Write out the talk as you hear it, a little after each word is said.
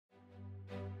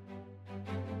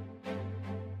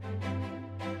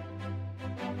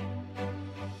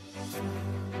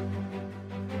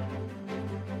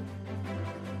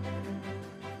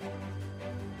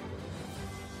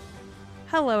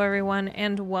Hello, everyone,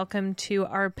 and welcome to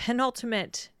our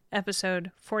penultimate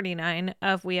episode 49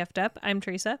 of We Effed Up. I'm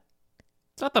Teresa.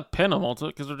 It's not the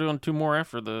penultimate, because we're doing two more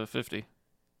after the 50.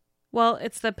 Well,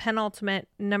 it's the penultimate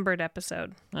numbered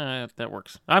episode. That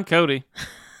works. I'm Cody.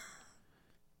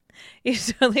 You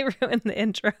totally ruined the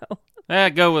intro.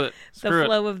 Go with it. The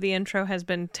flow of the intro has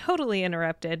been totally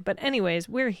interrupted. But anyways,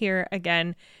 we're here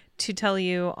again to tell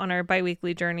you on our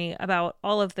bi-weekly journey about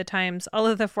all of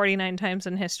the 49 times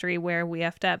in history where we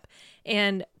effed up.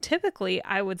 And typically,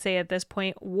 I would say at this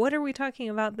point, what are we talking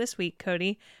about this week,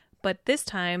 Cody? But this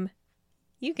time,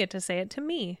 you get to say it to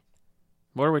me.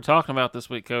 What are we talking about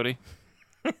this week, Cody?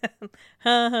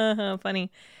 Funny.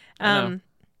 You don't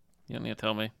need to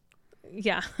tell me.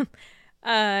 Yeah.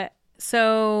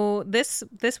 So this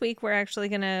week, we're actually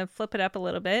going to flip it up a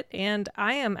little bit. And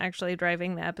I am actually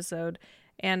driving the episode.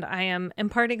 And I am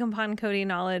imparting upon Cody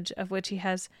knowledge of which he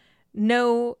has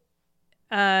no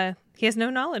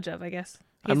knowledge of, I guess.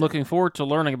 I'm looking forward to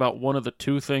learning about one of the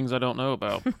two things I don't know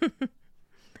about.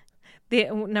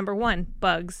 Number one,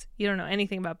 bugs. You don't know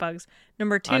anything about bugs.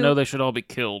 Number two, I know they should all be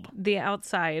killed. The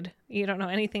outside. You don't know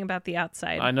anything about the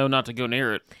outside. I know not to go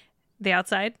near it. The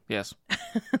outside? Yes.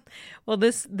 Well,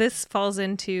 this falls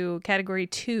into category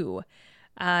 2.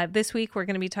 This week, we're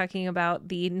going to be talking about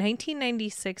the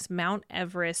 1996 Mount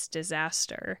Everest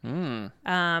disaster.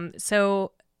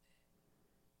 So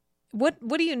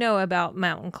what do you know about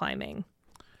mountain climbing?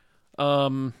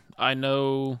 I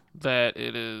know that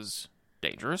it is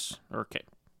dangerous, or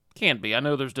can be. I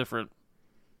know there's different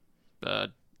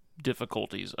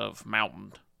difficulties of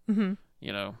mountain. Mm-hmm.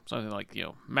 You know, something like,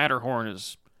 Matterhorn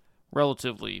is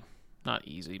relatively not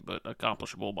easy, but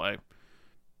accomplishable by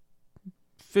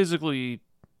physically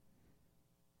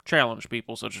challenged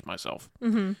people such as myself.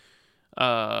 Mm-hmm.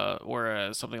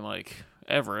 Whereas something like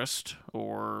Everest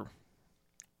or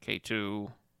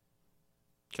K2,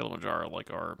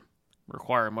 Kilimanjaro,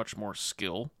 require much more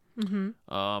skill.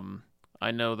 Mm-hmm.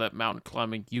 I know that mountain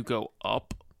climbing, you go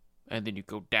up and then you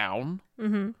go down.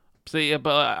 Mm-hmm. So yeah,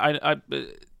 but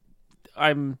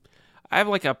I have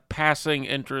like a passing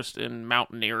interest in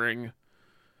mountaineering,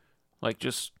 like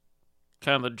just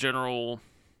kind of the general.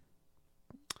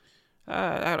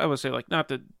 I would say not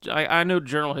the. I know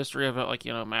general history of it.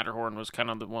 Matterhorn was kind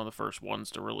of one of the first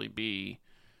ones to really be,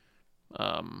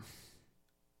 kind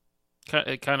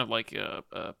of like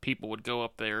people would go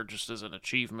up there just as an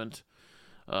achievement.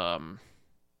 I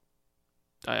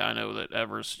know that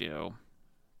Everest,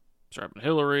 Sergeant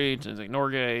Hillary, Tenzing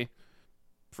Norgay,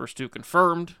 first two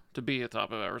confirmed to be at the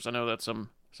top of Everest. I know that's some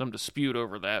dispute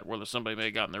over that, whether somebody may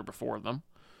have gotten there before them.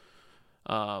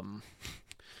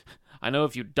 I know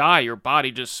if you die, your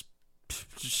body just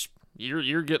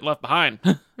you're getting left behind.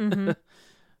 Mm-hmm.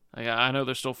 I know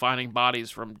they're still finding bodies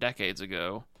from decades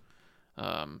ago.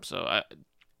 I know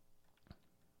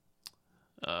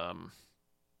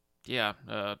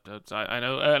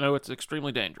it's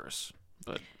extremely dangerous,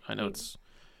 but I know it's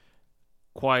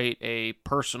quite a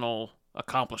personal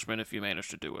accomplishment if you manage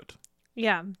to do it.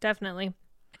 Yeah, definitely.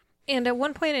 And at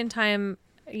one point in time,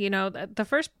 the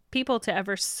first people to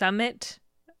ever summit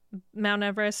Mount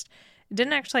Everest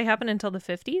didn't actually happen until the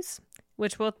 50s,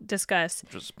 which we'll discuss.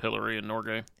 Just Hillary and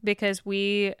Norgay. Because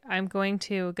I'm going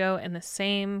to go in the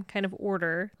same kind of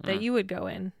order that you would go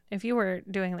in if you were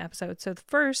doing the episode. So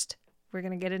first, we're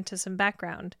going to get into some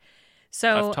background.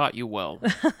 So I've taught you well.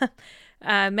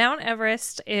 Mount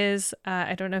Everest is,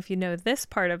 I don't know if you know this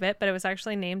part of it, but it was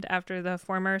actually named after the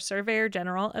former Surveyor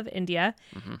General of India,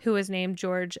 who was named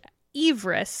George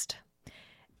Everest.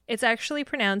 It's actually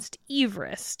pronounced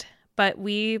Everest, but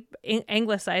we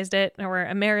anglicized it, or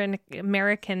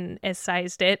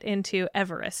Americanized it into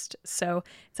Everest. So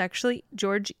it's actually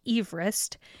George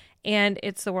Everest, and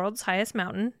it's the world's highest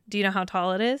mountain. Do you know how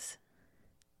tall it is?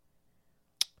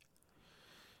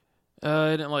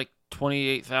 Isn't it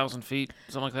 28,000 feet,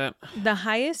 something like that? The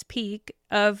highest peak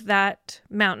of that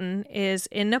mountain is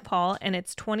in Nepal, and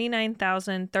it's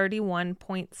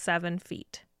 29,031.7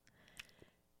 feet.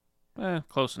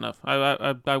 Close enough.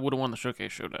 I would have won the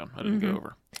Showcase Showdown. I didn't go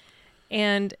over.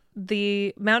 And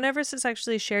the Mount Everest is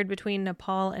actually shared between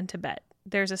Nepal and Tibet.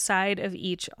 There's a side of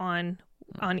each on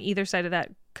either side of that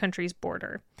country's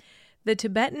border. The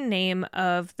Tibetan name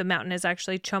of the mountain is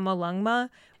actually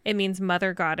Chomolungma. It means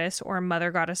mother goddess or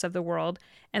mother goddess of the world.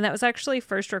 And that was actually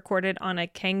first recorded on a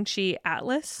Kangxi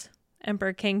atlas.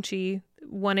 Emperor Kangxi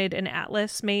wanted an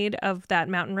atlas made of that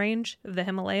mountain range of the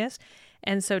Himalayas.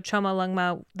 And so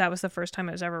Chomolungma, that was the first time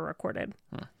it was ever recorded.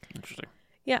 Interesting.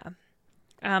 Yeah.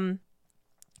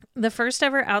 The first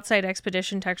ever outside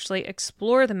expedition to actually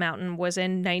explore the mountain was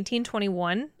in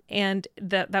 1921, and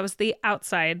that was the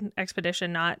outside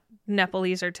expedition, not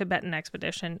Nepalese or Tibetan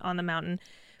expedition on the mountain.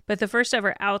 But the first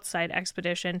ever outside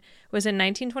expedition was in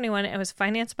 1921. It was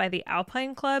financed by the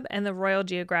Alpine Club and the Royal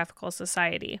Geographical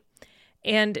Society.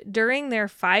 And during their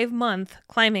 5-month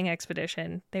climbing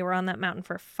expedition, they were on that mountain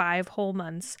for 5 whole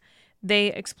months. They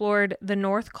explored the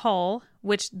North Col,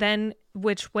 which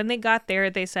when they got there,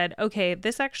 they said, okay,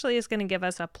 this actually is going to give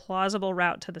us a plausible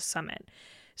route to the summit.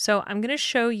 So I'm going to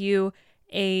show you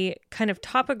a kind of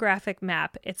topographic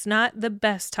map. It's not the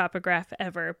best topograph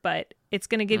ever, but it's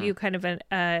going to give you kind of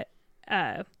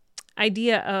an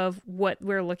idea of what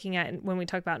we're looking at when we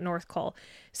talk about North Col.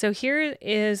 So here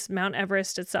is Mount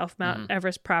Everest itself, Mount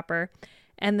Everest proper,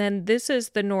 and then this is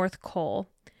the North Col.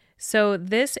 So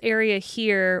this area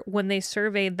here, when they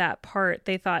surveyed that part,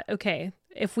 they thought, okay,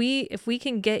 if we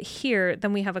can get here,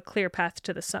 then we have a clear path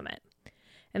to the summit.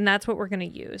 And that's what we're going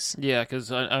to use. Yeah,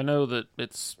 because I know that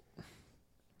it's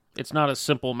not a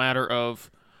simple matter of,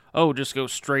 oh, just go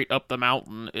straight up the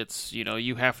mountain. It's,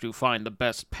 you have to find the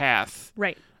best path.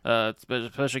 Right.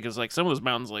 Especially because, like, some of those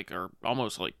mountains, like, are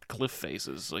almost like cliff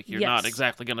faces. Like, you're not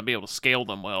exactly going to be able to scale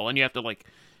them well. And you have to, like,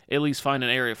 at least find an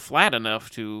area flat enough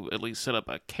to at least set up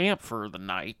a camp for the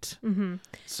night. Mm-hmm.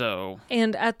 So,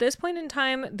 and at this point in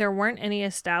time, there weren't any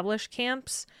established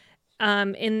camps.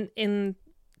 In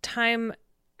time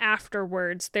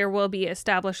afterwards, there will be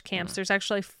established camps. There's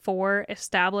actually 4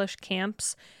 established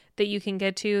camps that you can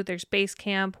get to. There's base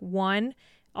camp 1,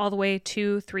 all the way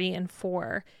 2, 3, and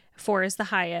 4. 4 is the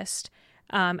highest.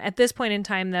 At this point in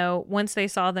time, though, once they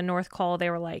saw the North Col, they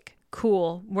were like,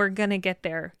 cool, we're going to get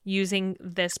there using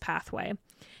this pathway.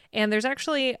 And there's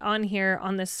actually on here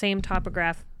on the same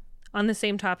topograph,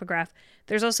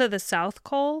 there's also the South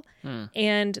Col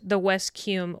and the West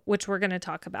Cume, which we're going to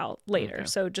talk about later. Okay.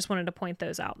 So just wanted to point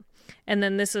those out. And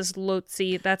then this is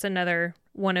Lhotse. That's another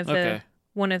one of the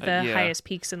highest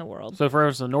peaks in the world. So for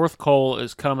us, the North Col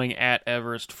is coming at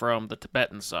Everest from the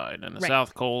Tibetan side, and the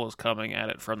South Col is coming at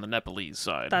it from the Nepalese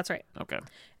side. That's right. Okay.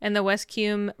 And the West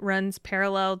Cume runs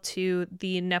parallel to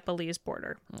the Nepalese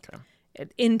border. Okay.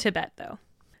 In Tibet, though.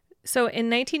 So in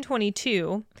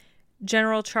 1922,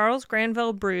 General Charles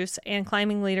Granville Bruce and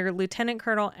climbing leader Lieutenant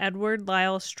Colonel Edward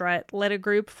Lyle Strutt led a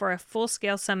group for a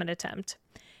full-scale summit attempt.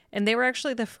 And they were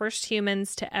actually the first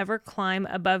humans to ever climb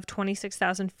above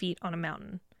 26,000 feet on a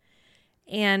mountain.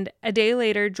 And a day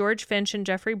later, George Finch and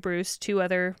Jeffrey Bruce, 2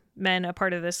 other men a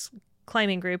part of this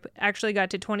climbing group, actually got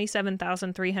to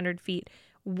 27,300 feet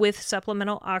with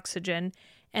supplemental oxygen.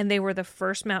 And they were the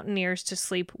first mountaineers to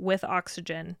sleep with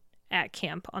oxygen at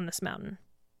camp on this mountain.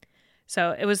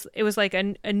 So it was like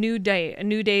a new day. A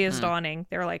new day is dawning.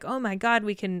 They were like, oh my God,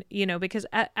 we can, because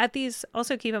at these,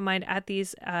 also keep in mind, at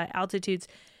these altitudes,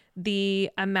 the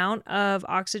amount of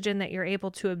oxygen that you're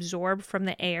able to absorb from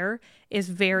the air is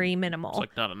very minimal. It's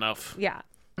like not enough. Yeah.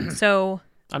 So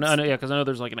I know, yeah, because I know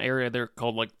there's like an area there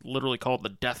called literally called the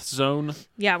death zone.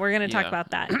 Yeah, we're going to talk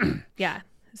about that. Yeah.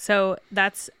 So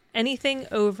that's anything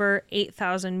over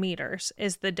 8,000 meters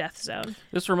is the death zone.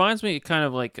 This reminds me kind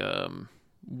of like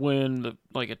when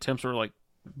the attempts were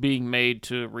being made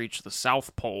to reach the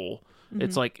South Pole.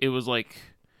 It's it was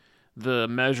the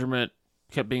measurement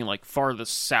kept being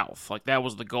farthest south. That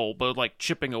was the goal, but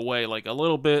chipping away a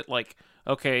little bit,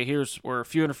 okay, we're a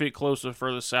few hundred feet closer,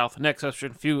 further south. Next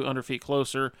section, a few hundred feet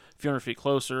closer, a few hundred feet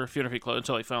closer, a few hundred feet closer,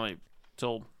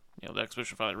 until the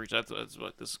expedition finally reached that. That's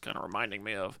what this is kind of reminding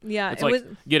me of. Yeah, it's was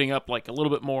getting up a little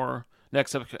bit more.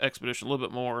 Next expedition, a little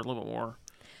bit more.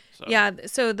 So. Yeah,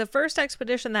 so the first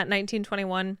expedition, that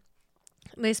 1921,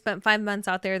 they spent 5 months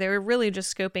out there. They were really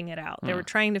just scoping it out. They were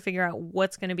trying to figure out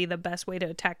what's going to be the best way to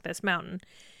attack this mountain.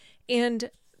 And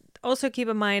also keep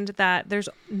in mind that there's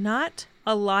not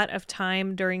a lot of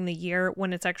time during the year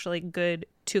when it's actually good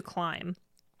to climb.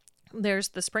 There's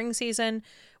the spring season,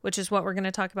 which is what we're going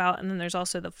to talk about, and then there's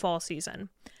also the fall season.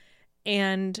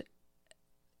 And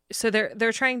so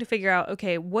they're trying to figure out,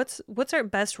 okay, what's our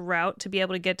best route to be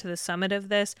able to get to the summit of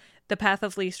this, the path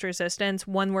of least resistance,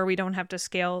 one where we don't have to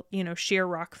scale, sheer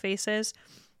rock faces,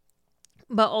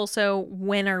 but also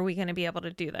when are we going to be able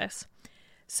to do this?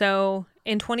 So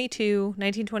in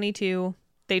 1922,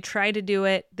 they tried to do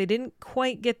it. They didn't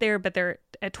quite get there, but they're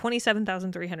at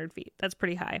 27,300 feet. That's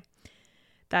pretty high.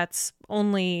 That's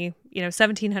only,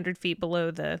 1,700 feet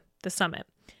below the summit.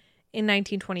 In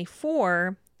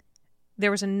 1924,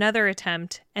 there was another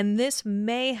attempt, and this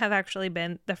may have actually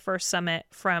been the first summit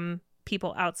from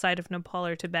people outside of Nepal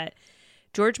or Tibet.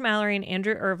 George Mallory and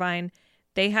Andrew Irvine,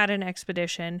 they had an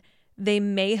expedition. They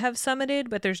may have summited,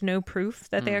 but there's no proof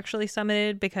that they actually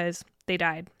summited because they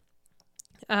died.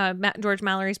 George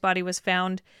Mallory's body was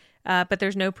found, but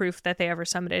there's no proof that they ever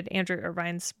summited. Andrew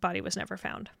Irvine's body was never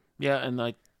found. Yeah, and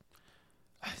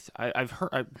I've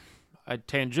heard, I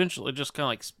tangentially just kind of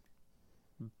like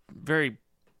very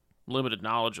limited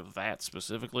knowledge of that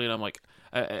specifically, and I'm like,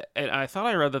 and I thought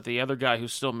I read that the other guy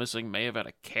who's still missing may have had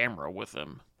a camera with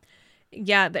him.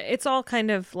 Yeah, it's all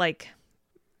kind of like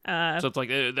so it's like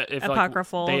if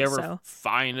apocryphal. Like, they ever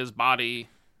find his body,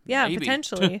 yeah, maybe.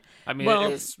 Potentially. I mean, well,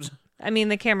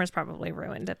 the camera's probably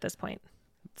ruined at this point.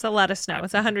 It's a lot of snow.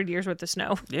 It's 100 years worth of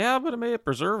snow. Yeah, but it may have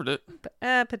preserved it.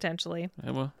 Potentially.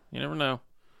 Yeah, well, you never know.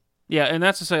 Yeah, and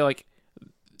that's to say, like,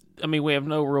 I mean, we have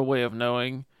no real way of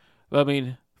knowing. But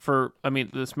I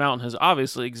mean, this mountain has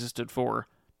obviously existed for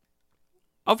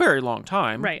a very long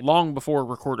time. Right. Long before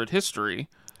recorded history.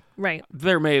 Right.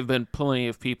 There may have been plenty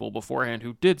of people beforehand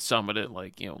who did summit it,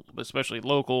 like, especially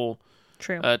local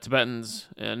Tibetans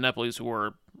and Nepalese who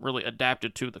were really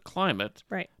adapted to the climate.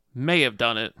 Right. May have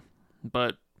done it,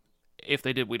 but if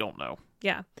they did, we don't know.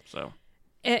 Yeah. So.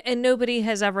 And nobody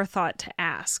has ever thought to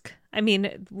ask. I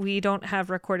mean, we don't have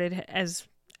recorded as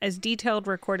detailed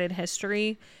recorded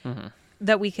history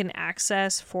that we can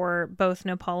access for both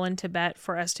Nepal and Tibet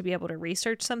for us to be able to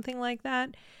research something like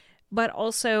that. But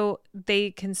also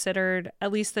they considered,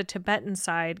 at least the Tibetan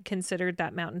side, considered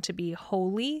that mountain to be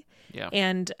holy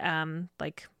and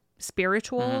like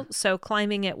spiritual. So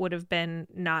climbing it would have been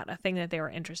not a thing that they were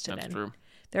interested in. That's true.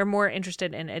 They're more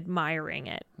interested in admiring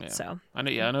it. Yeah. So I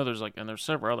know there's and there's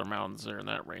several other mountains there in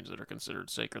that range that are considered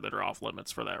sacred that are off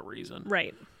limits for that reason.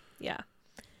 Right. Yeah.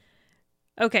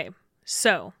 Okay.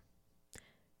 So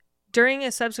during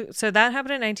so that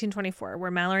happened in 1924,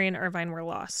 where Mallory and Irvine were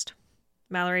lost.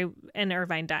 Mallory and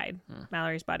Irvine died.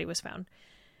 Mallory's body was found.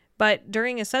 But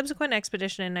during a subsequent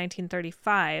expedition in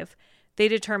 1935, they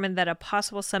determined that a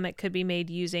possible summit could be made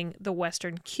using the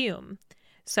Western Cume.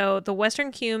 So the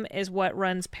Western Cume is what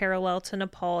runs parallel to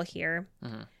Nepal here.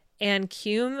 And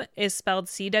Cume is spelled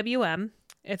CWM.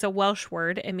 It's a Welsh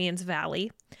word. It means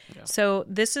valley. Yeah. So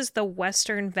this is the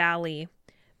Western Valley.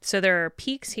 So there are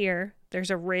peaks here. There's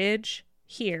a ridge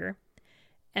here.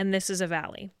 And this is a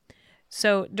valley.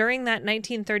 So during that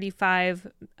 1935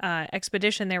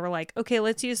 expedition, they were like, okay,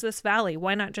 let's use this valley.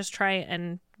 Why not just try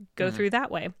and go through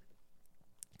that way?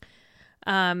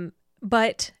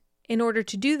 But in order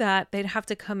to do that, they'd have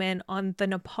to come in on the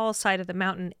Nepal side of the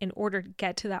mountain in order to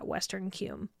get to that Western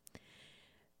Cume.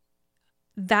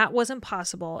 That wasn't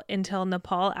possible until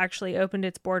Nepal actually opened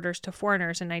its borders to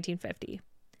foreigners in 1950.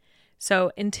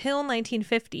 So until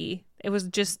 1950, it was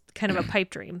just kind of a pipe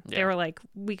dream. Yeah. They were like,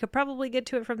 we could probably get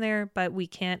to it from there, but we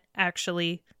can't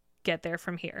actually get there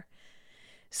from here.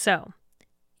 So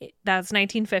that's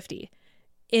 1950.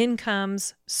 In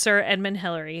comes Sir Edmund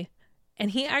Hillary, and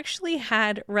he actually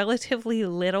had relatively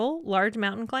little large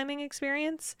mountain climbing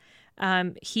experience.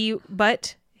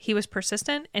 But he was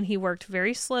persistent and he worked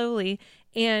very slowly.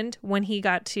 And when he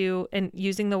got to and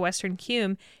using the Western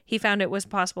Cume, he found it was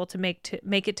possible to make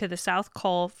it to the South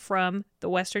Col from the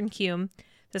Western Cume.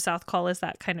 The South Col is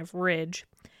that kind of ridge,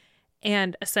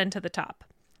 and ascend to the top.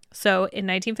 So in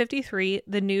 1953,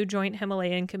 the new Joint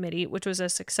Himalayan Committee, which was a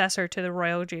successor to the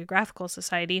Royal Geographical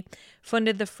Society,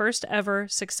 funded the first ever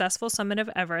successful summit of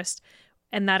Everest,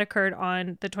 and that occurred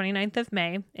on the 29th of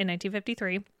May in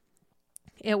 1953.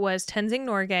 It was Tenzing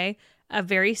Norgay, a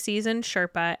very seasoned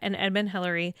Sherpa, and Edmund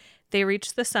Hillary. They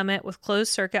reached the summit with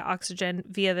closed-circuit oxygen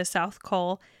via the South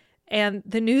Col, and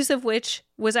the news of which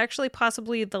was actually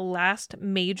possibly the last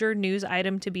major news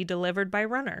item to be delivered by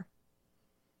runner.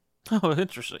 Oh,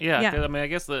 interesting. Yeah. I mean, I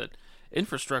guess the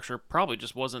infrastructure probably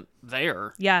just wasn't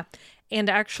there. Yeah. And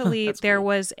actually there cool.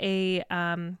 was a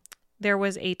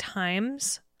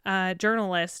Times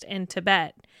journalist in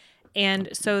Tibet. And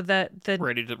so the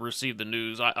ready to receive the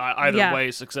news either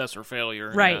way, success or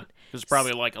failure. Right. Yeah. There's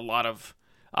probably like a lot of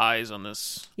eyes on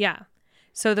this. Yeah.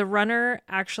 So the runner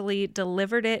actually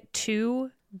delivered it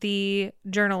to the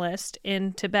journalist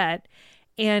in Tibet,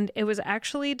 and it was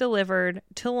actually delivered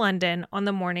to London on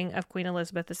the morning of Queen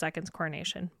Elizabeth II's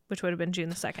coronation, which would have been June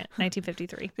the 2nd,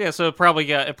 1953. Yeah, so it probably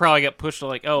got pushed to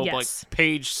like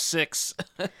page 6.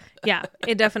 Yeah,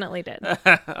 it definitely did.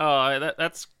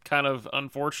 That's kind of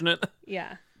unfortunate.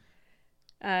 Yeah.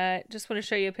 Just want to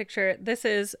show you a picture. This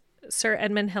is Sir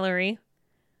Edmund Hillary.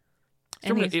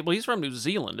 He's from New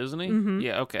Zealand, isn't he? Mm-hmm.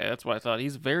 Yeah, okay, that's what I thought.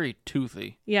 He's very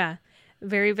toothy. Yeah,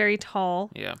 very, very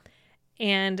tall. Yeah.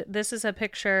 And this is a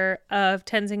picture of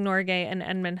Tenzing Norgay and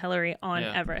Edmund Hillary on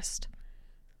Everest.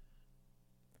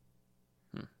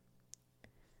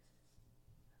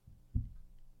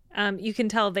 You can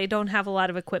tell they don't have a lot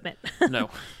of equipment. No.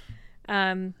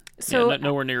 So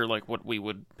nowhere near like what we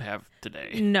would have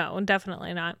today. no,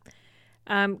 definitely not.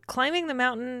 Climbing the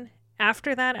mountain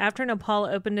after that, after Nepal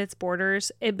opened its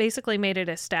borders, it basically made it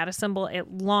a status symbol.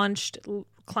 It launched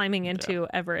climbing into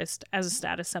Everest as a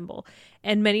status symbol.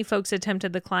 And many folks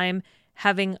attempted the climb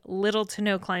having little to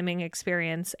no climbing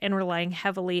experience and relying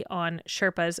heavily on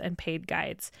Sherpas and paid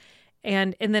guides.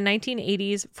 And in the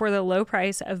 1980s, for the low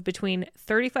price of between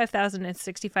 $35,000 and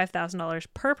 $65,000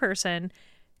 per person,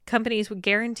 companies would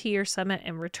guarantee your summit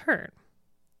in return.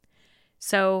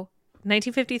 So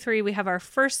 1953, we have our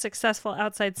first successful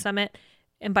outside summit,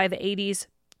 and by the 80s,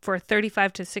 for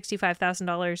 $35,000 to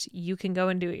 $65,000, you can go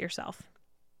and do it yourself.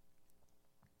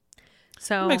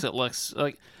 So It makes it less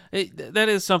like that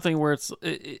is something where it's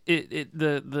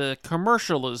the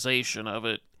commercialization of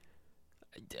it.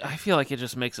 I feel like it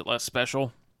just makes it less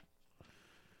special.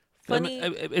 funny. I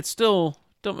mean, it's still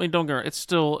don't get me wrong, it's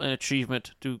still an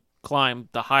achievement to climb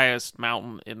the highest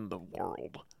mountain in the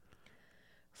world.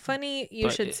 Funny you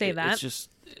But should say that. It's just,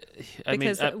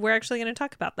 because we're actually going to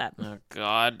talk about that. Oh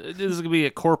God, this is gonna be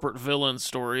a corporate villain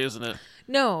story, isn't it?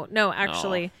 No,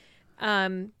 actually.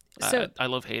 So I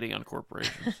love hating on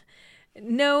corporations.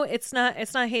 no, it's not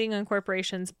hating on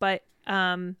corporations, but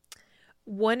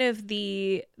one of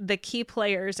the key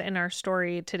players in our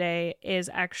story today is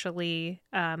actually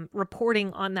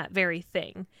reporting on that very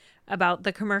thing about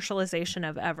the commercialization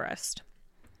of Everest.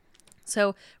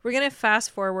 So we're going to fast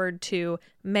forward to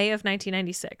May of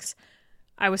 1996.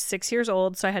 I was 6 years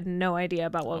old, so I had no idea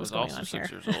about what was going on here.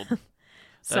 I was also 6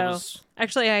 years old.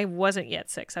 Actually, I wasn't yet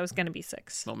 6. I was going to be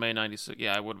 6. Well, May 96.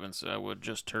 Yeah, I would have been. I would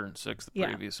just turn 6 the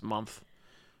previous month.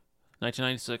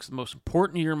 1996, the most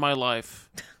important year of my life,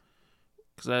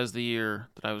 because that is the year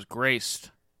that I was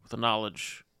graced with the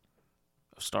knowledge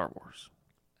of Star Wars.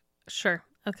 Sure.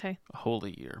 Okay. A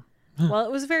holy year. Well,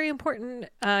 it was a very important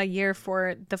year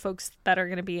for the folks that are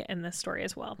going to be in this story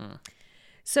as well.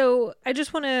 So I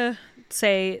just want to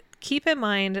say, keep in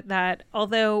mind that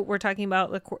although we're talking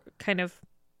about the kind of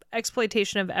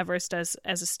exploitation of Everest as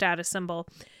a status symbol,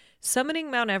 summiting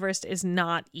Mount Everest is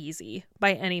not easy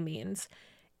by any means.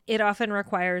 It often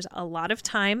requires a lot of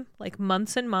time, like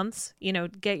months and months,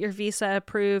 get your visa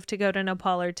approved to go to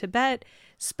Nepal or Tibet,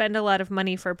 spend a lot of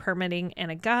money for permitting and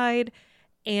a guide,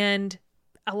 and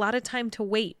a lot of time to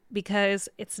wait because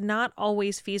it's not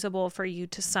always feasible for you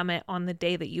to summit on the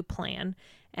day that you plan.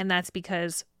 And that's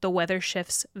because the weather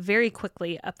shifts very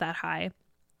quickly up that high.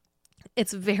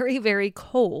 It's very, very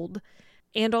cold.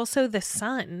 And also the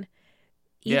sun.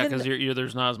 Yeah, because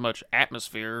there's not as much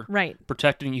atmosphere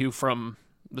protecting you from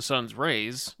the sun's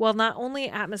rays. Well, not only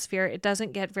atmosphere, it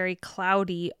doesn't get very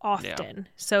cloudy often.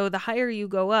 Yeah. So the higher you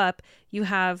go up, you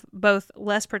have both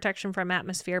less protection from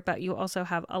atmosphere, but you also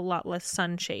have a lot less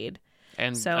sunshade.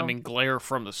 And glare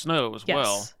from the snow as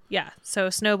well. Yeah. So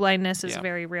snow blindness is a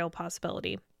very real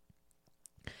possibility.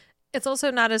 It's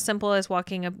also not as simple as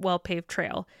walking a well-paved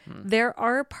trail. There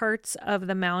are parts of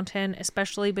the mountain,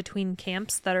 especially between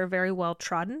camps, that are very well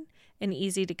trodden and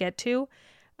easy to get to.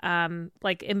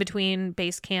 Like in between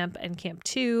base camp and camp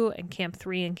 2 and camp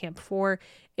 3 and camp 4,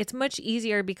 it's much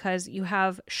easier because you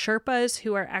have Sherpas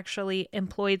who are actually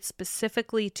employed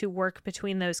specifically to work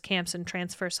between those camps and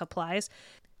transfer supplies.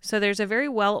 So there's a very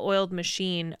well-oiled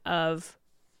machine of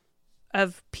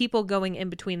people going in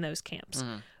between those camps.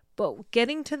 But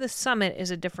getting to the summit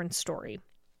is a different story.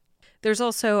 There's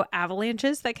also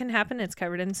avalanches that can happen. It's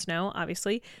covered in snow,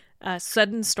 obviously.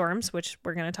 Sudden storms, which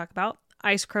we're going to talk about.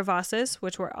 Ice crevasses,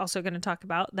 which we're also going to talk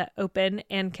about, that open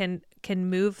and can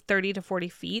move 30 to 40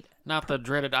 feet. Not the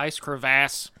dreaded ice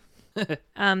crevasse.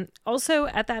 Also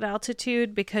at that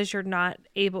altitude, because you're not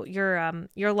able,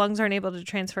 your lungs aren't able to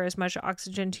transfer as much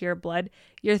oxygen to your blood,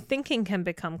 your thinking can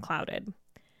become clouded.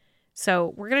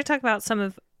 So we're going to talk about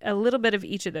a little bit of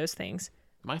each of those things.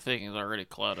 My thinking is already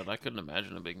clouded. I couldn't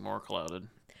imagine it being more clouded.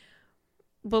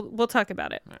 We'll talk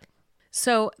about it. All right.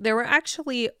 So there were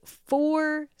actually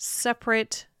 4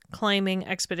 separate climbing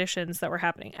expeditions that were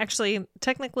happening. Actually,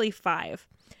 technically 5.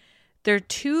 There are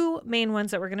 2 main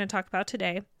ones that we're going to talk about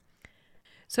today.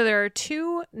 So there are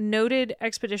 2 noted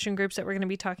expedition groups that we're going to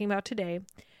be talking about today.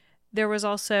 There was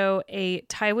also a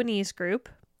Taiwanese group,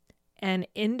 an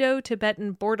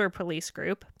Indo-Tibetan border police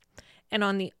group, and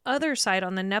on the other side,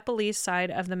 on the Nepalese side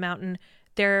of the mountain,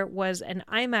 there was an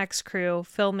IMAX crew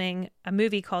filming a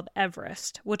movie called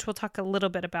Everest, which we'll talk a little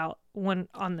bit about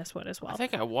on this one as well. I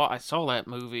think I saw that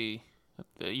movie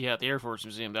at the Air Force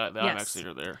Museum, the IMAX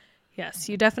theater there. Yes,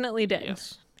 you definitely did.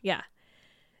 Yes. Yeah.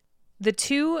 The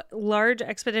 2 large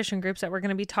expedition groups that we're going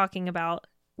to be talking about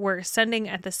were sending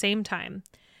at the same time.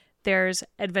 There's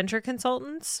Adventure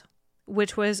Consultants,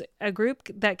 which was a group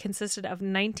that consisted of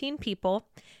 19 people,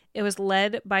 It was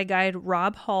led by guide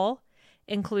Rob Hall,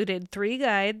 included 3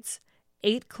 guides,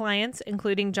 8 clients,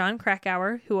 including John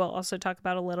Krakauer, who we'll also talk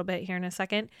about a little bit here in a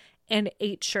second, and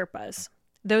 8 Sherpas.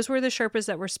 Those were the Sherpas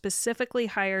that were specifically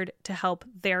hired to help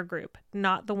their group,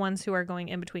 not the ones who are going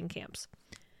in between camps.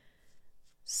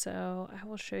 So I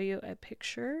will show you a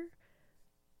picture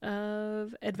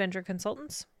of adventure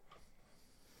consultants.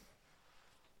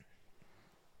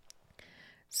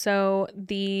 So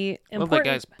the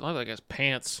important... love that guy's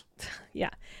pants.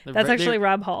 Yeah, that's actually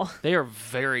Rob Hall. They are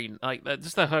very, like,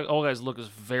 just that how all guys look is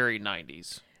very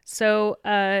 90s. So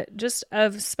just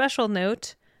of special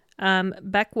note,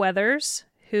 Beck Weathers,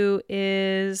 who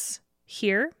is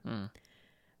here,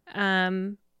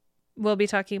 we'll be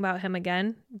talking about him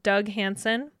again. Doug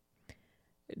Hansen,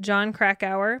 John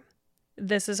Krakauer.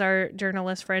 This is our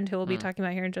journalist friend who we'll be talking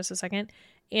about here in just a second.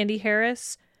 Andy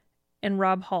Harris and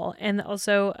Rob Hall, and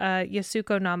also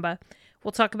Yasuko Namba.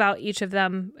 We'll talk about each of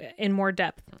them in more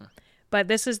depth. But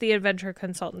this is the Adventure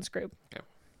Consultants Group. Okay.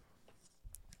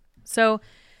 So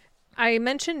I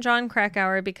mentioned John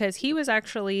Krakauer because he was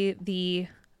actually the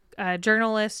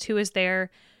journalist who was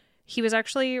there. He was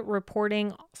actually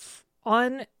reporting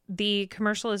on the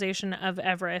commercialization of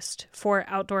Everest for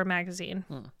Outdoor Magazine.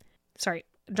 Sorry,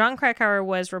 John Krakauer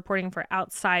was reporting for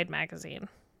Outside Magazine.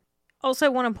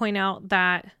 Also want to point out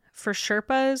that for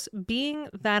Sherpas, being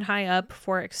that high up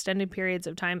for extended periods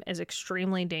of time is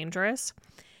extremely dangerous.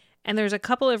 And there's a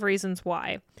couple of reasons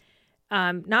why.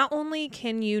 Not only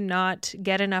can you not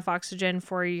get enough oxygen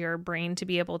for your brain to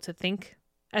be able to think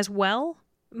as well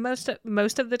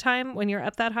most of the time when you're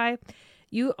up that high,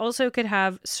 you also could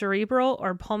have cerebral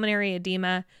or pulmonary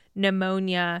edema,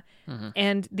 pneumonia,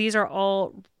 and these are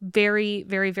all very,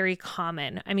 very, very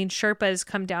common. I mean, Sherpas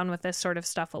come down with this sort of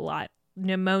stuff a lot.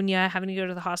 Pneumonia, having to go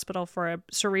to the hospital for a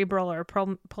cerebral or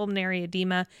pulmonary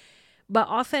edema. But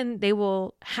often they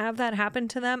will have that happen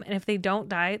to them, and if they don't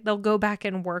die, they'll go back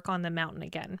and work on the mountain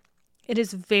again. It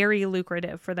is very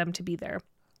lucrative for them to be there.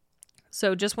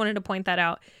 So just wanted to point that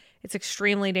out. It's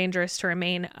extremely dangerous to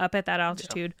remain up at that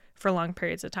altitude for long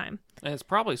periods of time. And it's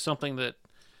probably something that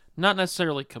not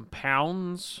necessarily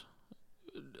compounds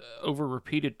over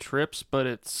repeated trips, but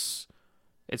it's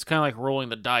kind of like rolling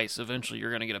the dice. Eventually,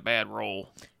 you're going to get a bad roll.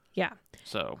 Yeah.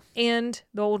 So. And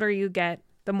the older you get,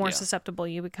 the more susceptible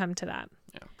you become to that.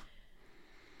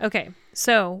 Yeah. Okay.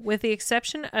 So, with the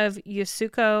exception of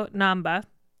Yasuko Namba,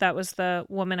 that was the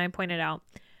woman I pointed out,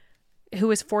 who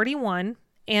was 41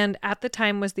 and at the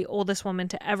time was the oldest woman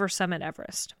to ever summit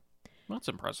Everest. That's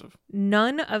impressive.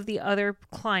 None of the other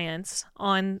clients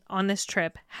on this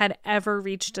trip had ever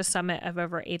reached a summit of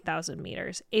over 8,000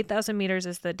 meters. 8,000 meters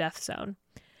is the death zone.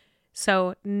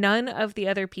 So none of the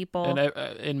other people... And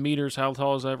in meters, how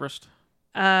tall is Everest?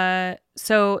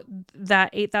 So that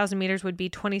 8,000 meters would be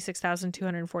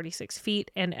 26,246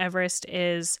 feet, and Everest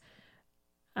is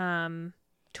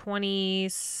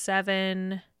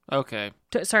 27... Okay.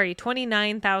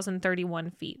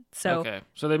 29,031 feet. So okay.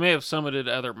 So they may have summited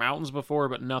other mountains before,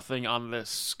 but nothing on this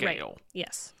scale. Right.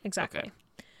 Yes, exactly. Okay.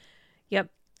 Yep.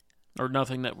 Or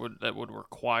nothing that would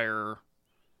require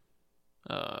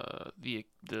the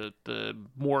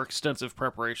more extensive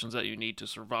preparations that you need to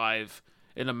survive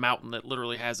in a mountain that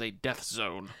literally has a death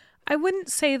zone. I wouldn't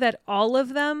say that all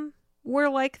of them were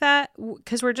like that,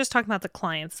 because we're just talking about the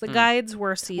clients. The guides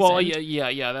were seasoned. Well,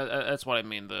 yeah. That's what I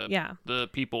mean. The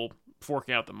people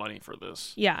forking out the money for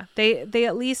this. Yeah, they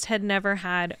at least had never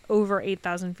had over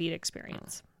 8,000 feet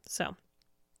experience. So,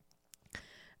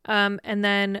 and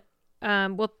then,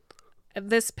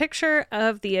 this picture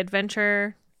of the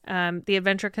adventure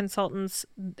consultants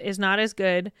is not as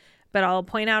good, but I'll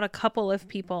point out a couple of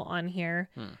people on here.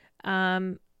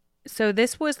 So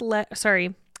this was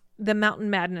the Mountain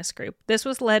Madness group. This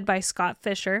was led by Scott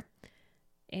Fischer.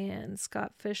 And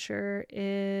Scott Fischer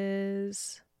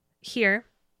is here.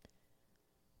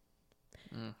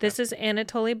 Okay. This is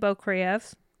Anatoly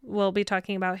Bokryev. We'll be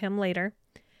talking about him later.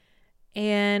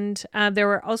 And there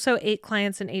were also 8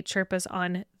 clients and 8 Sherpas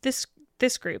on this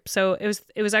group. So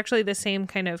it was actually the same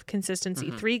kind of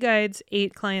consistency. 3 guides,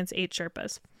 8 clients, 8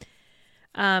 Sherpas.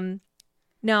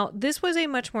 Now, this was a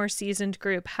much more seasoned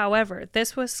group. However,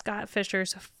 this was Scott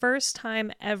Fischer's first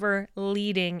time ever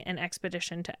leading an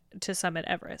expedition to summit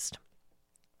Everest.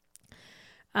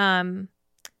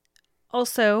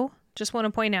 Also, just want to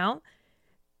point out,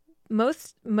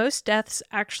 most deaths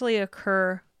actually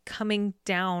occur coming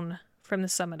down from the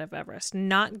summit of Everest,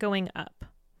 not going up.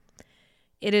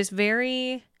 It is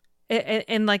very...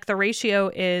 And like the ratio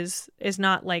is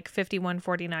not like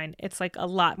 51-49. It's like a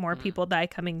lot more people die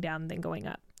coming down than going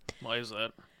up. Why is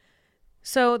that?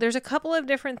 So there's a couple of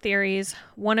different theories.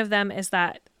 One of them is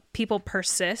that people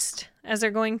persist as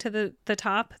they're going to the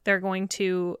top. They're going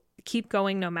to keep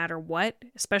going no matter what,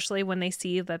 especially when they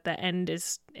see that the end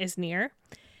is near,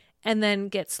 and then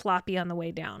get sloppy on the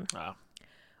way down. Wow.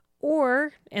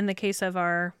 Or in the case of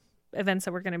our events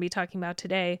that we're going to be talking about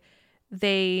today,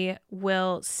 they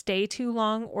will stay too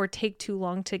long or take too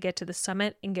long to get to the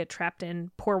summit and get trapped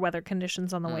in poor weather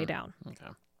conditions on the way down.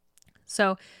 Okay.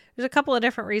 So there's a couple of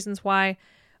different reasons why.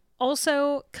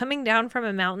 Also, coming down from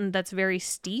a mountain that's very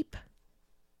steep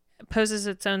poses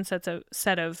its own set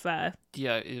of it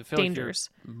feels dangers.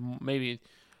 Like maybe,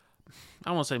 I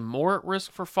don't want to say more at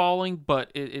risk for falling,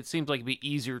 but it seems like it'd be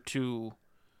easier to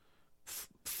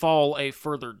fall a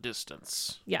further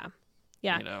distance. Yeah.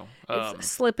 Yeah. You know,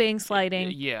 it's slipping,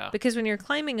 sliding. Yeah. Because when you're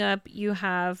climbing up, you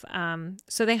have,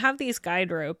 so they have these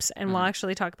guide ropes, and we'll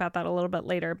actually talk about that a little bit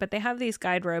later, but they have these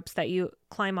guide ropes that you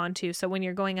climb onto. So when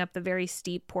you're going up the very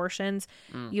steep portions,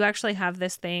 you actually have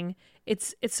this thing.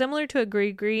 It's similar to a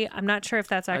gree-gree. I'm not sure if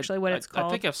that's actually what it's called. I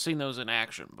think I've seen those in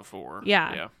action before.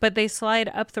 Yeah. But they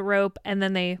slide up the rope and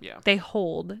then they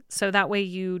hold. So that way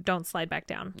you don't slide back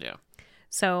down. Yeah.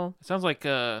 So it sounds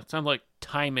like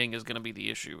timing is going to be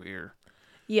the issue here.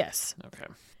 Yes. Okay.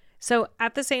 So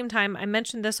at the same time, I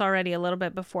mentioned this already a little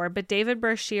bit before, but David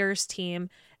Brashear's team,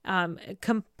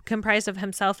 comprised of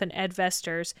himself and Ed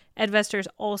Vesters. Ed Vesters,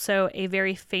 also a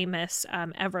very famous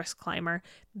Everest climber.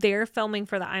 They're filming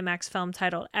for the IMAX film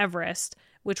titled Everest,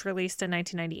 which released in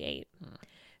 1998.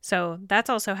 So that's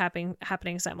also happening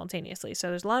simultaneously. So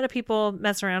there's a lot of people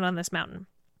messing around on this mountain.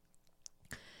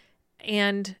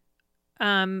 And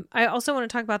I also want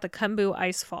to talk about the Khumbu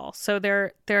Icefall. So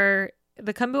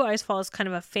the Khumbu Icefall is kind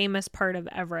of a famous part of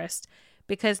Everest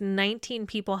because 19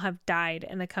 people have died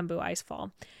in the Khumbu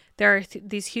Icefall. There are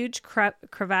these huge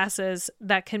crevasses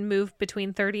that can move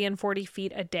between 30 and 40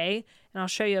 feet a day, and I'll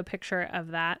show you a picture of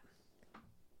that.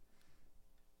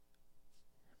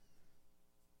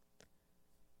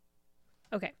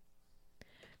 Okay.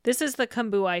 This is the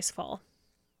Khumbu Icefall.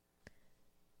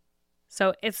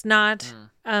 So it's not,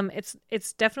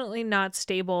 it's definitely not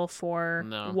stable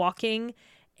for walking.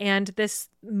 And this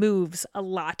moves a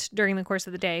lot during the course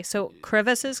of the day. So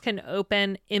crevasses can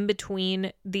open in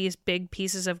between these big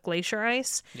pieces of glacier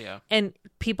ice. Yeah. And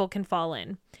people can fall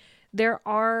in. There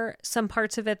are some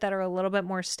parts of it that are a little bit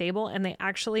more stable, and they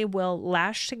actually will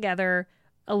lash together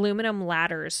aluminum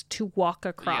ladders to walk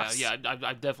across. Yeah,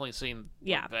 I've definitely seen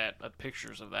that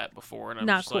pictures of that before, and I'm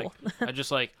not just cool.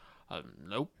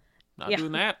 Nope, not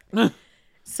doing that.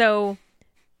 So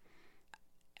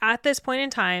at this point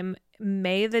in time,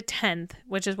 May the 10th,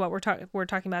 which is what we're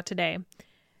talking about today,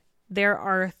 there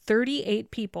are 38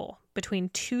 people between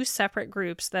two separate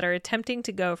groups that are attempting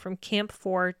to go from Camp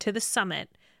 4 to the summit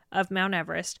of Mount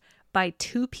Everest by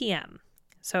 2 p.m.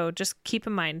 So just keep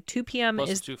in mind, 2 p.m. Plus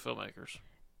is... two filmmakers.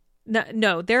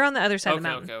 No, they're on the other side of the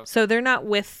mountain. Okay. So they're not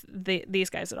with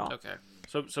these guys at all. Okay.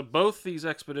 So both these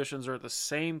expeditions are at the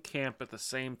same camp at the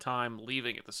same time,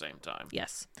 leaving at the same time.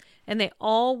 Yes. And they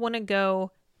all want to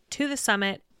go to the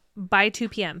summit by 2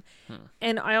 p.m.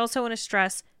 And I also want to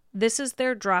stress, this is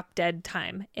their drop dead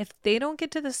time. If they don't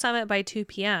get to the summit by 2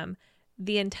 p.m.,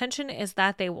 the intention is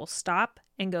that they will stop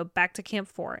and go back to Camp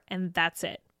 4, and that's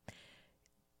it.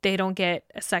 They don't get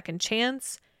a second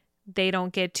chance. They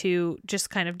don't get to just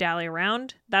kind of dally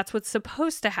around. That's what's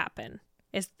supposed to happen.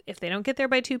 Is if they don't get there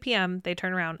by 2 p.m., they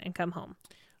turn around and come home.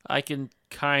 I can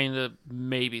kind of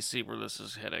maybe see where this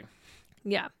is heading.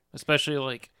 Yeah. Especially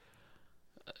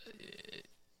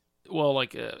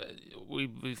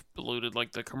we've alluded,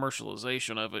 like the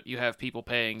commercialization of it. You have people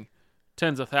paying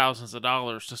tens of thousands of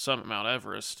dollars to summit Mount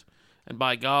Everest, and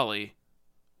by golly,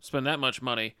 spend that much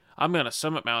money, I'm going to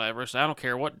summit Mount Everest. I don't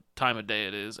care what time of day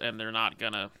it is, and they're not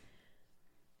going to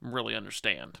really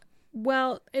understand.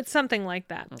 Well, it's something like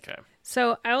that. Okay.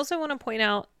 So I also want to point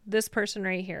out this person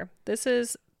right here. This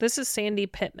is Sandy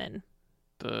Pittman.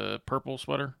 The purple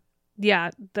sweater?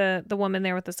 Yeah, the woman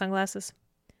there with the sunglasses.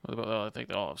 Well, I think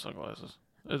they all have sunglasses.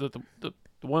 Is it the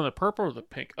one in the purple or the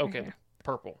pink? Okay, right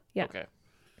purple. Yeah. Okay.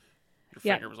 Your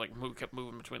finger was kept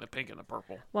moving between the pink and the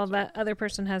purple. Well, that other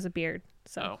person has a beard.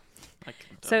 So, I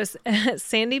can't tell. So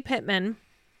Sandy Pittman,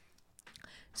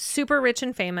 super rich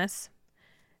and famous,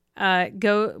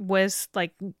 was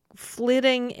like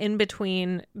flitting in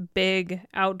between big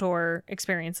outdoor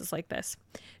experiences like this.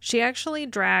 She actually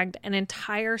dragged an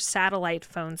entire satellite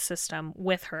phone system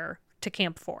with her to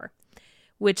Camp 4,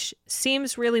 which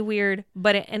seems really weird,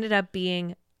 but it ended up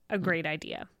being a great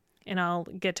idea, and I'll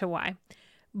get to why.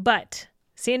 But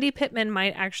Sandy Pittman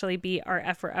might actually be our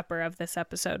upper of this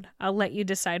episode. I'll let you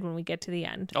decide when we get to the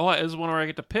end. Oh, this is one where I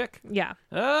get to pick? Yeah.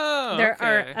 Oh, There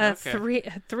okay. are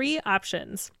three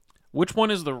options. Which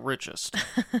one is the richest?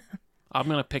 I'm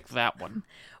going to pick that one.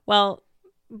 Well,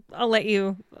 I'll let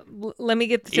you. Let me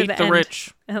get to Eat the the end.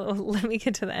 rich. Let me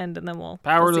get to the end, and then we'll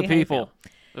Power we'll to see the how you people.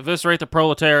 Eviscerate the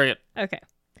proletariat. feel. Okay.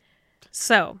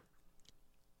 So,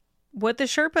 what the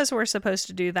Sherpas were supposed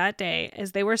to do that day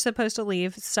is they were supposed to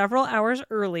leave several hours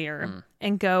earlier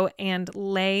and go and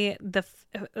lay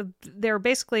they're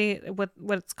basically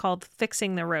what's called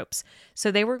fixing the ropes.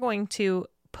 So they were going to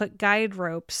put guide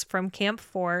ropes from Camp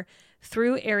 4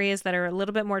 through areas that are a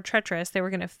little bit more treacherous. They were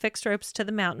going to fix ropes to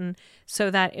the mountain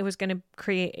so that it was going to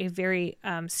create a very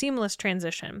seamless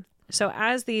transition. So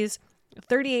as these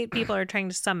 38 people are trying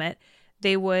to summit,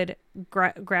 they would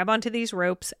grab onto these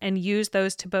ropes and use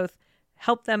those to both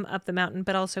help them up the mountain,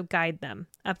 but also guide them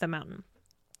up the mountain.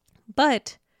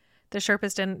 But the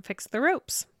Sherpas didn't fix the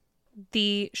ropes.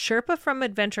 The Sherpa from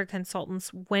Adventure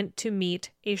Consultants went to meet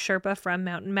a Sherpa from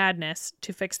Mountain Madness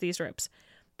to fix these ropes.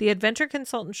 The Adventure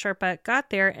Consultant Sherpa got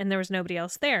there and there was nobody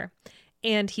else there.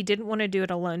 And he didn't want to do it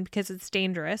alone because it's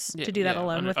dangerous to do that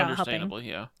alone without helping.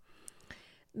 Yeah.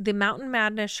 The Mountain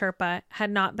Madness Sherpa had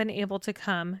not been able to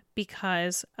come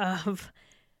because of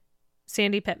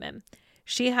Sandy Pittman.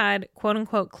 She had, quote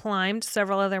unquote, climbed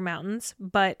several other mountains,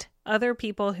 but other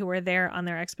people who were there on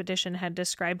their expedition had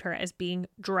described her as being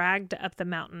dragged up the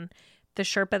mountain. The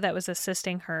Sherpa that was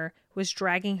assisting her was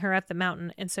dragging her up the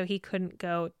mountain, and so he couldn't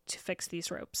go to fix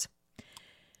these ropes.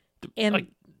 And like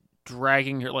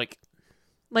dragging her,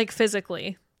 like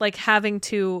physically, like having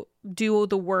to do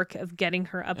the work of getting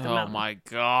her up the mountain. Oh my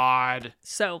God.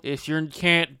 So if you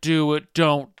can't do it,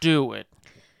 don't do it.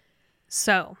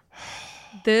 So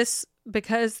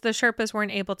because the Sherpas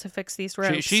weren't able to fix these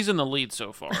ropes. She's in the lead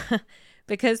so far.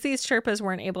 Because these Sherpas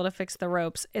weren't able to fix the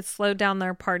ropes, it slowed down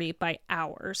their party by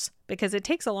hours because it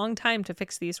takes a long time to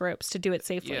fix these ropes to do it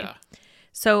safely. Yeah.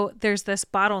 So there's this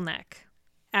bottleneck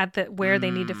at where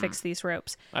they need to fix these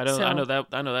ropes. I know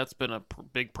that's been a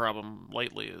big problem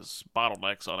lately is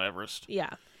bottlenecks on Everest.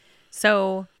 Yeah.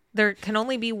 So there can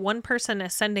only be one person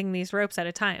ascending these ropes at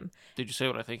a time. Did you say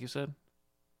what I think you said?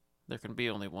 There can be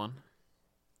only one.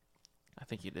 I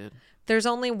think you did. There's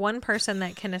only one person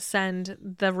that can ascend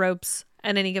the ropes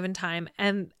at any given time,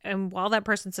 and while that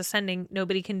person's ascending,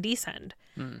 nobody can descend.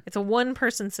 It's a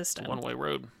one-person system. One-way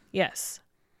road. Yes.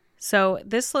 So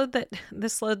this slowed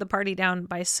the party down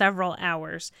by several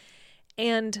hours,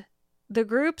 and the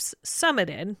groups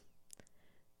summited.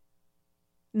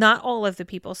 Not all of the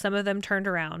people. Some of them turned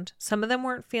around. Some of them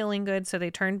weren't feeling good, so they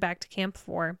turned back to Camp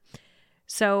 4.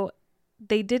 So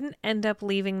they didn't end up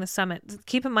leaving the summit.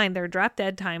 Keep in mind, their drop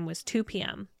dead time was 2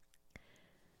 p.m.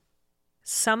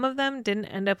 Some of them didn't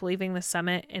end up leaving the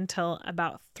summit until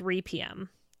about 3 p.m.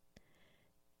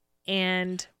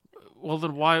 And well,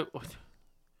 then why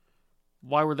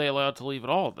were they allowed to leave at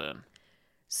all then?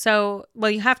 So, well,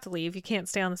 you have to leave. You can't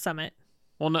stay on the summit.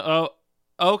 Well, no.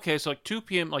 Okay, so like 2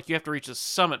 p.m., like you have to reach the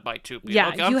summit by 2 p.m. Yeah,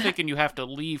 okay, I'm thinking you have to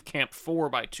leave Camp 4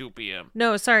 by 2 p.m.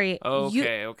 No, sorry.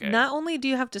 Okay. Not only do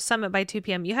you have to summit by 2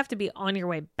 p.m., you have to be on your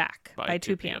way back by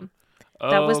 2 p.m.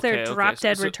 Oh, that was their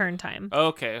drop-dead return time.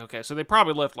 Okay. So they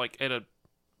probably left like at a,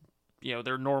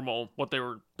 their normal,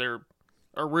 their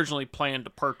originally planned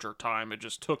departure time. It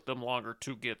just took them longer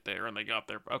to get there, and they got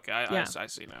there. Okay, I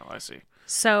see now. I see.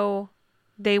 So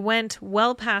they went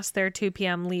well past their 2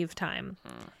 p.m. leave time.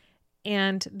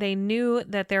 And they knew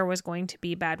that there was going to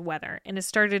be bad weather, and it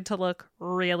started to look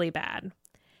really bad.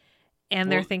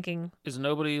 And they're thinking, is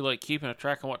nobody like keeping a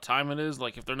track on what time it is?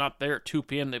 Like if they're not there at 2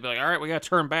 p.m., they'd be like, all right, we got to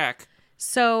turn back.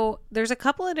 So there's a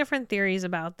couple of different theories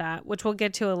about that, which we'll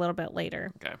get to a little bit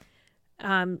later.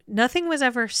 Okay. Nothing was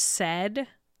ever said,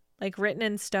 like written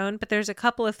in stone, but there's a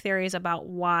couple of theories about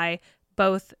why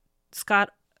both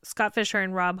Scott Fischer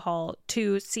and Rob Hall,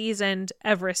 two seasoned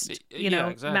Everest,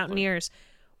 exactly. mountaineers,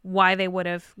 why they would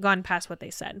have gone past what they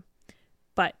said.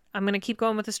 But I'm going to keep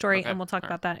going with the story, and we'll talk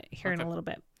about that here in a little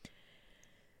bit.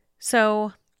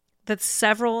 So that's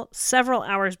several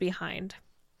hours behind.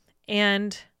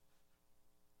 And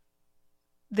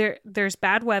there's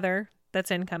bad weather that's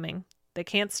incoming. They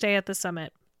can't stay at the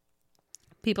summit.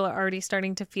 People are already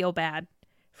starting to feel bad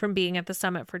from being at the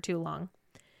summit for too long.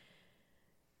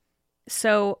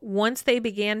 So once they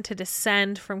began to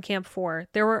descend from Camp 4,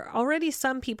 there were already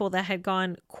some people that had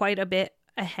gone quite a bit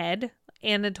ahead.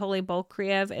 Anatoly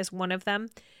Bolkriev is one of them.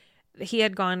 He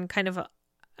had gone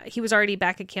he was already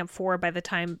back at Camp 4 by the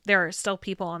time there are still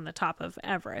people on the top of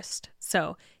Everest.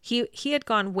 So he had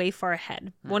gone way far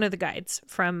ahead, one of the guides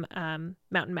from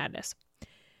Mountain Madness.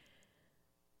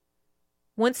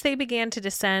 Once they began to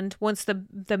descend, once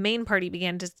the main party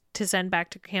began to descend back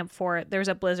to Camp 4, there was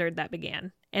a blizzard that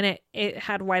began. And it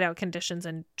had whiteout conditions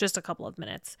in just a couple of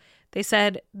minutes. They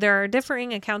said there are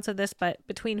differing accounts of this, but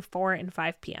between 4 and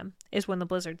 5 p.m. is when the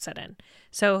blizzard set in.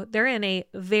 So they're in a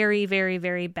very, very,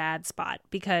 very bad spot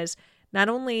because not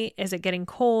only is it getting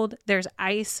cold, there's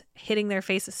ice hitting their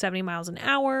face at 70 miles an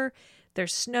hour.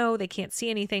 There's snow. They can't see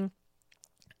anything.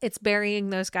 It's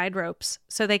burying those guide ropes.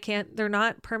 So they're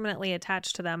not permanently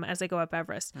attached to them as they go up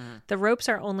Everest. The ropes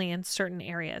are only in certain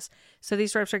areas. So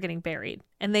these ropes are getting buried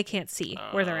and they can't see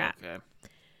where they're at. Okay.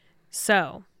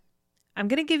 So I'm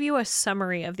going to give you a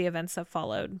summary of the events that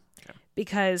followed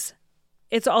because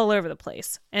it's all over the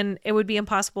place. And it would be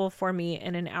impossible for me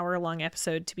in an hour-long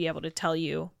episode to be able to tell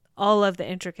you all of the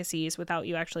intricacies without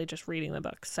you actually just reading the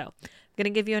book. So I'm going to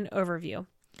give you an overview.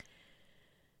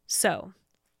 So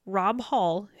Rob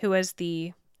Hall, who was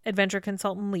the adventure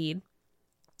consultant lead,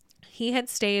 he had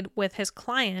stayed with his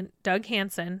client, Doug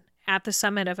Hansen, at the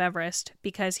summit of Everest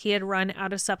because he had run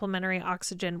out of supplementary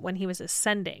oxygen when he was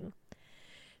ascending.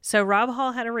 So Rob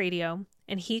Hall had a radio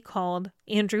and he called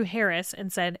Andrew Harris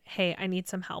and said, hey, I need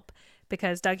some help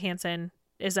because Doug Hansen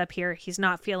is up here. He's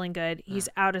not feeling good. He's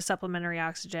out of supplementary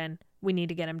oxygen. We need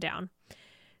to get him down.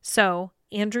 So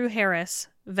Andrew Harris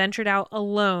ventured out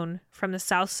alone from the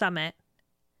south summit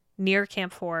near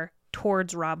Camp 4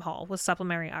 towards Rob Hall with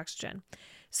supplementary oxygen.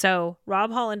 So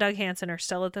Rob Hall and Doug Hansen are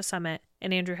still at the summit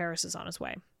and Andrew Harris is on his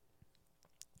way.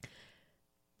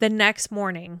 The next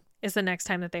morning is the next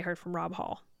time that they heard from Rob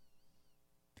Hall.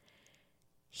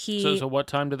 So what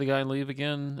time did the guy leave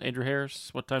again, Andrew Harris?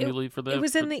 What time did he leave for the... It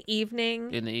was in the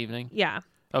evening. In the evening? Yeah.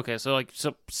 Okay, so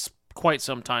quite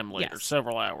some time later, Yes.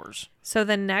 several hours. So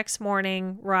the next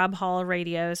morning, Rob Hall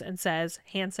radios and says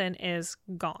Hansen is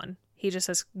gone. He just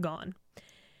says gone.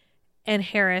 And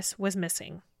Harris was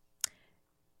missing.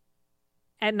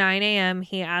 At 9 a.m.,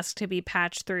 he asked to be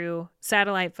patched through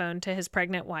satellite phone to his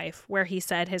pregnant wife, where he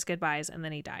said his goodbyes, and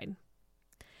then he died.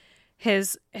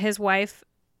 His wife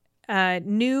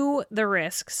knew the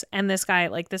risks, and this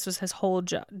guy, this was his whole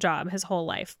job, his whole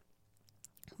life.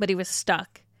 But he was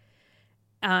stuck.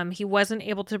 He wasn't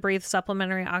able to breathe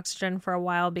supplementary oxygen for a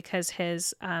while because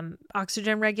his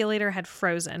oxygen regulator had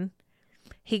frozen.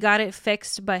 He got it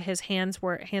fixed, but his hands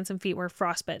and feet were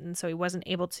frostbitten, so he wasn't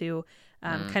able to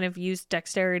kind of use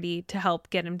dexterity to help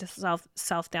get him to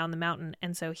self down the mountain,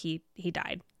 and so he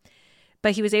died.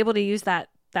 But he was able to use that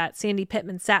Sandy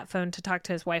Pittman sat phone to talk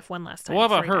to his wife one last time. What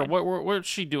about her? What's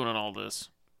she doing in all this?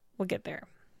 We'll get there.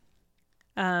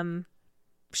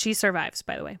 She survives,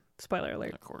 by the way. Spoiler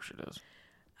alert. Of course she does.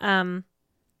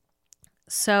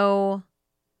 So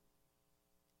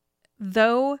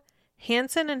though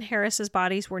Hansen and Harris's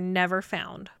bodies were never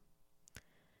found,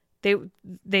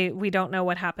 we don't know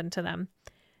what happened to them.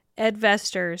 Ed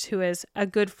Vesters, who is a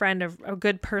good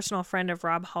personal friend of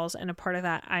Rob Hall's and a part of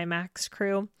that IMAX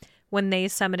crew, when they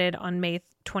summited on May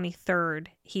 23rd,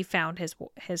 he found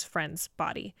his friend's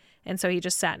body. And so he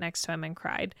just sat next to him and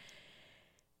cried.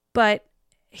 But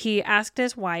he asked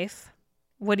his wife,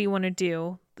 what do you want to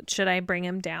do? Should I bring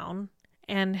him down?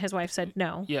 And his wife said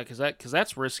no. Yeah, because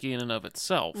that's risky in and of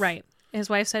itself. Right. His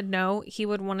wife said no, he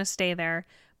would want to stay there.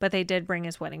 But they did bring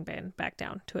his wedding band back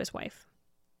down to his wife.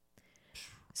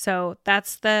 So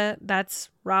that's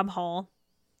Rob Hall.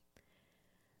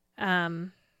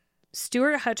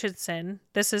 Stuart Hutchinson,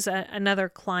 this is another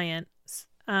client.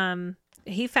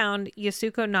 He found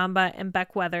Yasuko Namba and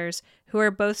Beck Weathers, who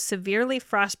are both severely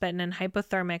frostbitten and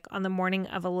hypothermic on the morning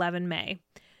of 11 May.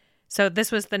 So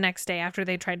this was the next day after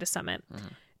they tried to summit. Mm-hmm.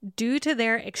 Due to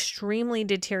their extremely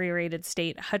deteriorated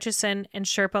state, Hutchison and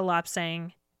Sherpa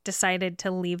Lopsang decided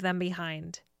to leave them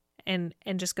behind and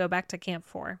just go back to Camp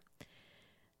 4.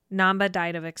 Namba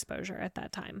died of exposure at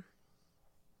that time.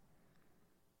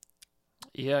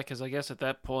 Yeah, because I guess at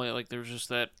that point, there's just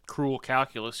that cruel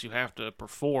calculus you have to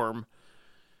perform.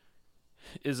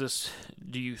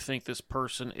 Do you think this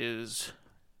person is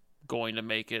going to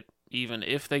make it, even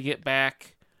if they get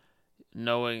back,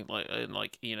 knowing,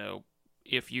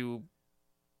 if you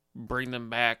bring them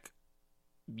back,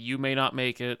 you may not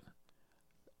make it.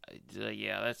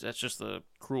 Yeah, that's just the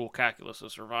cruel calculus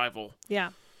of survival. Yeah.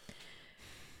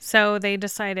 So they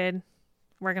decided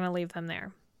we're going to leave them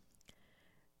there.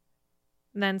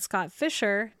 Then Scott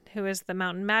Fischer, who is the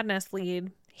Mountain Madness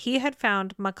lead, he had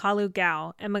found Makalu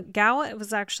Gao. And Gao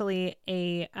was actually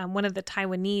one of the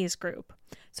Taiwanese group.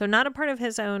 So not a part of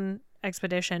his own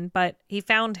expedition, but he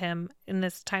found him in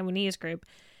this Taiwanese group.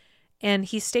 And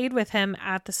he stayed with him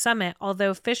at the summit,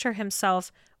 although Fischer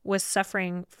himself was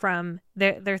suffering from,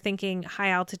 they're thinking high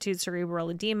altitude cerebral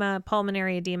edema,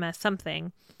 pulmonary edema,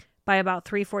 something. by about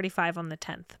 3:45 on the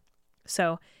 10th.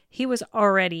 So he was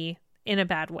already in a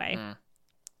bad way.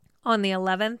 On the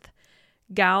 11th,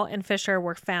 Gao and Fischer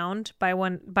were found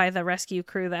by the rescue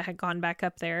crew that had gone back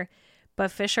up there,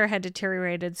 but Fischer had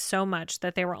deteriorated so much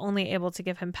that they were only able to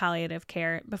give him palliative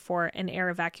care before an air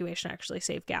evacuation actually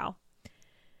saved Gao.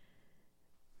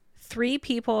 3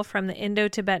 people from the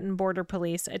Indo-Tibetan Border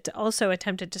Police also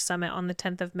attempted to summit on the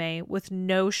 10th of May with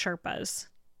no Sherpas,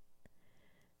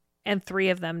 and 3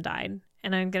 of them died,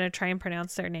 and I'm going to try and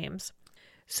pronounce their names.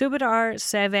 Subedar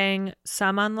Sevang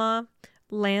Samanla,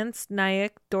 Lance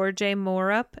Nayak Dorje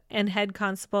Morup, and Head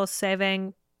Constable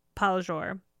Sevang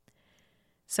Paljor.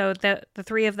 So the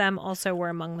 3 of them also were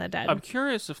among the dead. I'm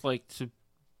curious if, like, to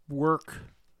work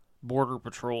border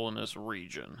patrol in this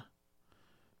region,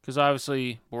 because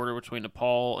obviously border between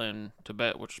Nepal and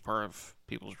Tibet, which is part of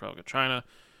People's Republic of China,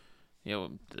 you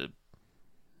know, the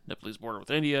Nepalese border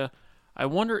with India. I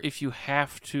wonder if you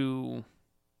have to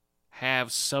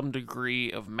have some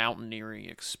degree of mountaineering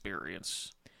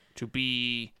experience to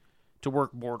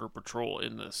work border patrol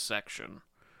in this section,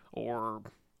 or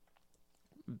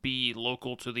be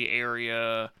local to the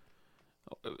area,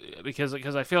 because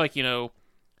I feel like, you know,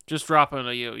 just dropping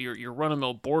your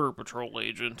run-of-the-mill border patrol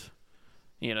agent,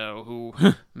 you know, who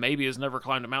maybe has never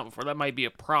climbed a mountain before, that might be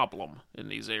a problem in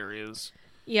these areas.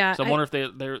 Yeah. So I wonder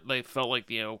if they felt like,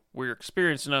 you know, we're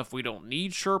experienced enough, we don't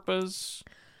need Sherpas.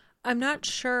 I'm not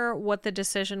sure what the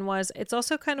decision was. It's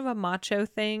also kind of a macho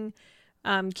thing.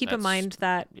 Keep in mind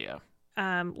that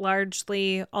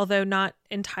largely, although not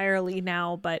entirely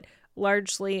now, but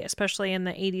largely, especially in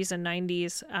the 80s and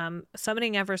 90s,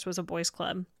 summiting Everest was a boys'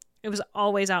 club. It was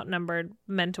always outnumbered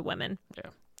men to women.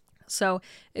 Yeah. So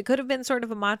it could have been sort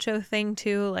of a macho thing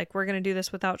too, like, we're going to do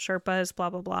this without Sherpas, blah,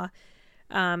 blah, blah.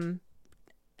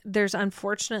 There's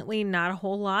unfortunately not a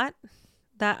whole lot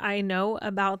that I know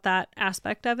about that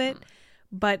aspect of it,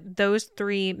 but those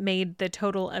 3 made the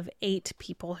total of 8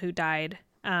 people who died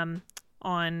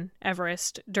on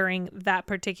Everest during that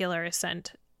particular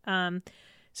ascent.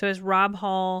 So it's Rob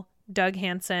Hall, Doug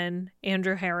Hansen,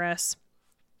 Andrew Harris,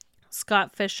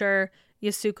 Scott Fischer,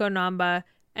 Yasuko Namba,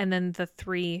 and then the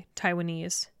 3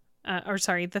 Taiwanese,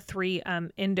 the 3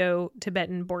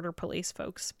 Indo-Tibetan Border Police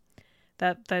folks.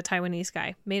 The Taiwanese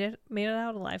guy made it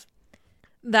out alive.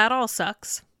 That all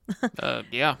sucks.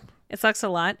 Yeah. It sucks a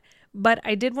lot. But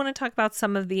I did want to talk about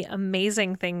some of the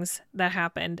amazing things that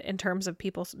happened in terms of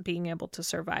people being able to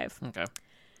survive. Okay.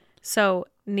 So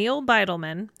Neil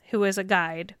Beidelman, who is a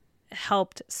guide,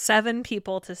 helped 7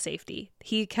 people to safety.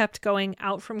 He kept going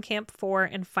out from Camp 4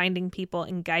 and finding people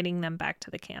and guiding them back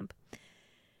to the camp.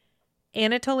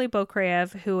 Anatoly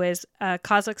Bokreev, who is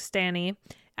Kazakhstani,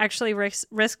 actually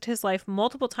risked his life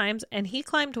multiple times, and he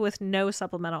climbed with no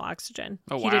supplemental oxygen.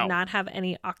 Oh, wow. He did not have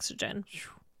any oxygen.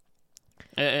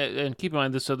 And keep in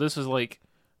mind, this is like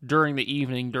during the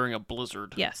evening, during a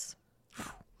blizzard. Yes.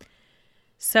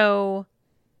 So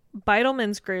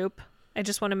Beidelman's group, I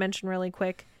just want to mention really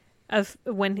quick, of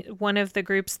when one of the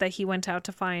groups that he went out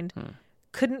to find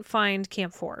couldn't find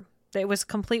Camp 4. It was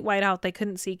complete whiteout. They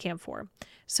couldn't see Camp 4.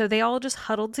 So they all just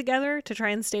huddled together to try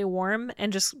and stay warm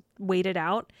and just waited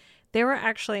out. They were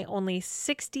actually only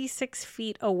 66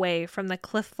 feet away from the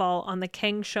cliff fall on the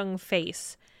Kangshung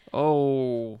face.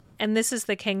 Oh. And this is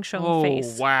the Kangshung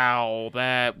face. Oh, wow.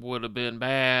 That would have been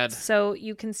bad. So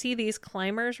you can see these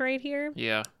climbers right here.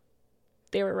 Yeah.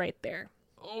 They were right there.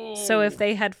 Oh. So if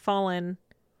they had fallen,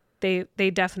 they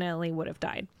definitely would have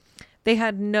died. They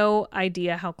had no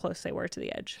idea how close they were to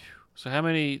the edge. So how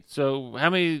many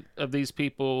of these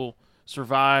people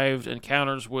survived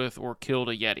encounters with or killed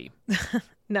a Yeti?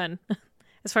 None,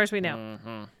 as far as we know.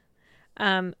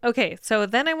 Mm-hmm. Okay, so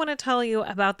then I want to tell you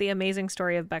about the amazing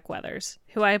story of Beck Weathers,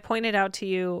 who I pointed out to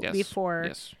you before.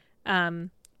 Yes.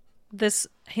 This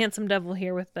handsome devil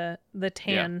here with the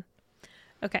tan.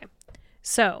 Yeah. Okay,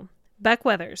 so Beck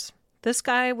Weathers. This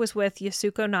guy was with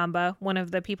Yasuko Namba, one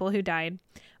of the people who died,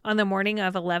 on the morning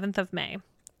of 11th of May.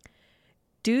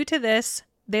 Due to this,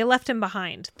 they left him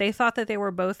behind. They thought that they were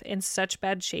both in such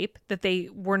bad shape that they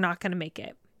were not going to make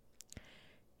it.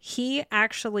 He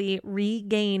actually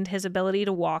regained his ability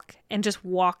to walk and just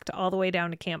walked all the way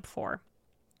down to Camp 4.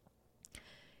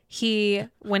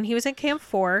 When he was in Camp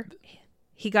 4,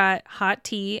 he got hot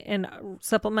tea and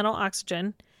supplemental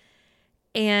oxygen,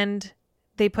 and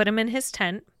they put him in his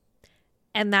tent,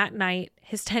 and that night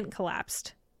his tent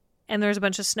collapsed and there was a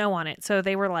bunch of snow on it. So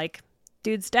they were like,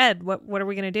 dude's dead. What are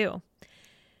we going to do?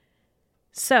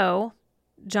 So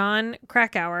John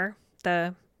Krakauer,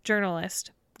 the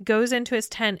journalist, goes into his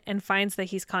tent and finds that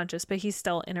he's conscious, but he's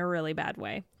still in a really bad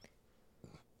way.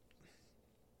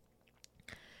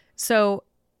 So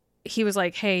he was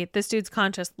like, hey, this dude's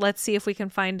conscious. Let's see if we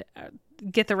can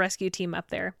get the rescue team up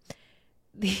there.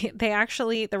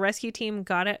 The rescue team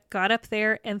got up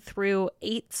there and threw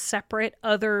 8 separate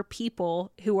other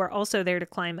people who were also there to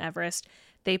climb Everest.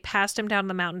 They passed him down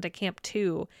the mountain to Camp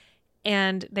 2,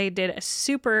 and they did a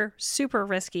super, super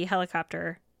risky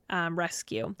helicopter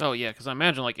rescue. Oh, yeah, because I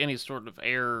imagine, like, any sort of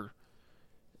just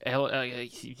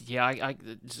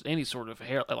any sort of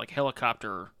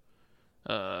helicopter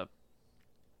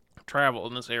travel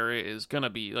in this area is going to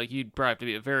be, like, you'd probably have to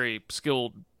be a very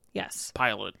skilled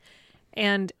pilot.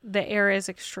 And the air is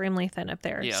extremely thin up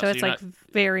there. Yeah, so it's like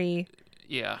very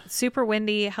super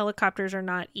windy. Helicopters are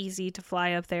not easy to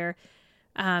fly up there.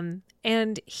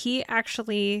 And he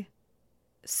actually,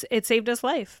 it saved his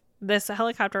life. This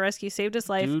helicopter rescue saved his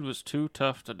life. Dude was too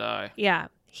tough to die. Yeah.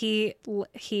 He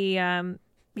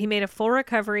made a full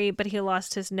recovery, but he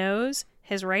lost his nose,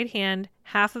 his right hand,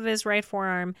 half of his right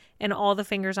forearm, and all the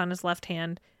fingers on his left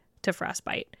hand to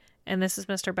frostbite. And this is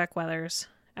Mr. Beckweathers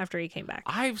after he came back.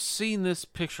 I've seen this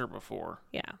picture before.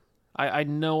 Yeah. I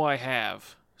know I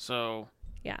have. So.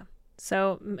 Yeah.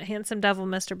 So, handsome devil,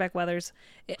 Mr. Beckweathers.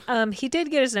 He did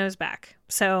get his nose back.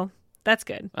 So, that's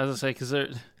good. As I say, because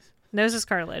nose is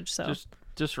cartilage, so.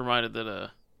 Just reminded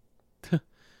that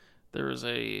there was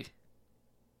a.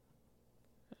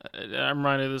 I'm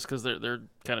reminded of this because they're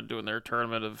kind of doing their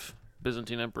tournament of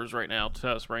Byzantine emperors right now to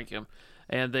us rank him,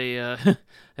 and they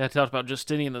talked about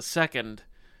Justinian II,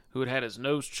 who had his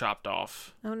nose chopped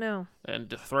off. Oh no! And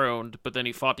dethroned, but then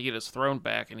he fought to get his throne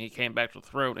back, and he came back to the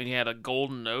throne, and he had a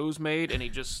golden nose made, and he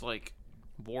just like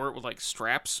wore it with like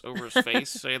straps over his face,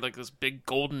 so he had like this big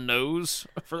golden nose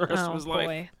for the rest of his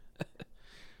life.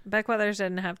 Beckweathers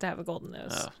didn't have to have a golden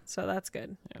nose, so that's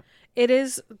good. Yeah. It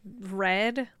is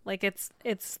red, like it's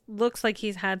looks like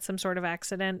he's had some sort of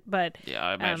accident, but yeah,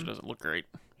 I imagine it doesn't look great.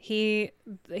 He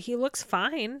looks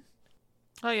fine.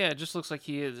 Oh yeah, it just looks like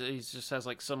he just has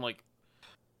like some like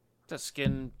the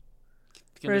skin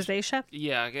rosacea.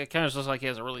 Yeah, it kind of looks like he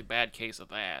has a really bad case of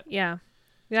that. Yeah.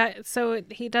 So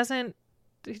he doesn't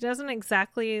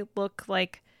exactly look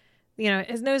like,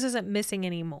 his nose isn't missing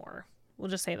anymore. We'll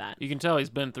just say that. You can tell he's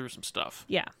been through some stuff.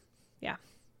 Yeah.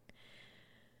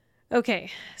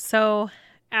 Okay, so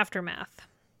aftermath.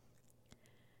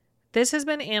 This has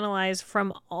been analyzed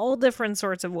from all different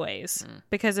sorts of ways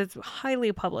because it's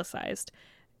highly publicized.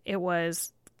 It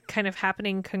was kind of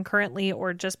happening concurrently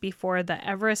or just before the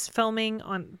Everest filming,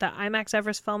 on the IMAX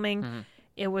Everest filming. Mm-hmm.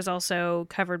 It was also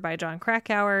covered by John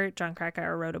Krakauer. John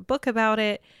Krakauer wrote a book about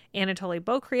it. Anatoly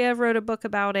Bokriev wrote a book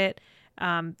about it.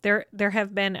 There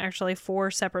have been actually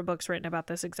 4 separate books written about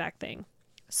this exact thing.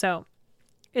 So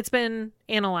it's been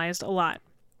analyzed a lot.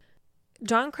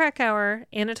 John Krakauer,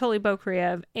 Anatoly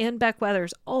Bokriev, and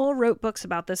Beckweathers all wrote books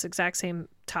about this exact same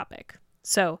topic.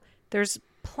 So there's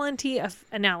plenty of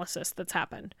analysis that's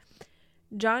happened.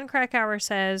 John Krakauer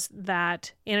says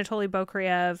that Anatoly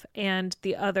Bokriev and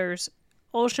the others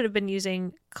all should have been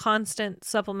using constant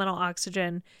supplemental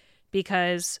oxygen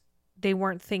because they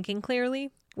weren't thinking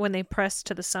clearly when they pressed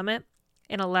to the summit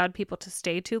and allowed people to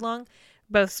stay too long.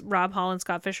 Both Rob Hall and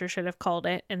Scott Fischer should have called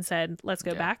it and said, let's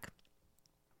go back.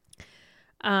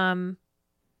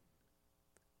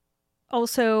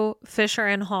 Also, Fischer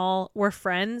and Hall were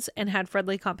friends and had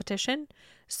friendly competition.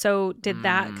 So did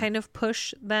that kind of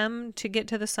push them to get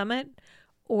to the summit?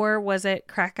 Or was it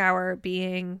Krakauer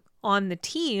being on the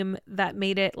team that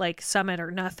made it like summit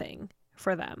or nothing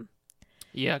for them?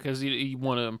 Yeah, because you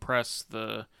want to impress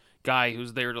the guy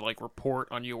who's there to like report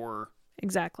on your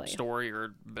story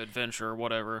or adventure or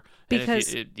whatever.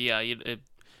 Because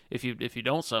if you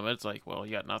don't summit, it's like, well,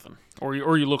 you got nothing, or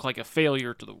you look like a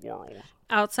failure to the world.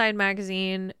 Outside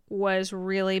Magazine was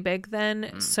really big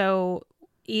then, so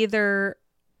either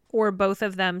or both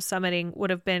of them summiting would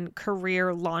have been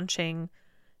career launching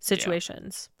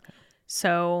situations. Yeah.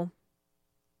 So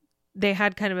they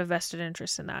had kind of a vested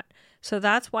interest in that. So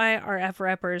that's why our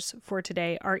F-Reppers for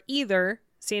today are either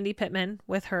Sandy Pittman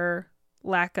with her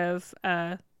lack of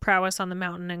prowess on the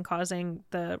mountain and causing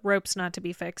the ropes not to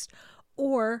be fixed,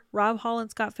 or Rob Hall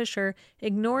and Scott Fischer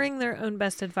ignoring their own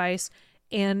best advice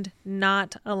and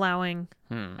not allowing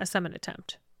a summit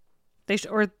attempt. They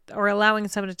or allowing a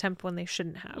summit attempt when they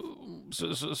shouldn't have.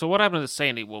 So what happened to the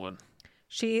Sandy woman?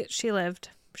 She lived.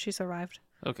 She survived.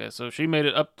 Okay, so she made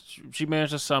it up. She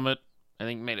managed to summit. I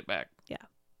think made it back. Yeah.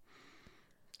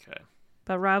 Okay.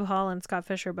 But Rob Hall and Scott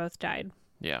Fischer both died.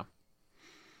 Yeah.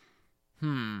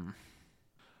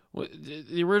 Well,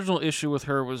 the original issue with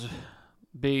her was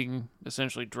being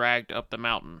essentially dragged up the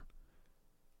mountain.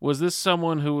 Was this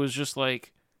someone who was just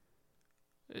like...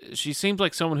 She seemed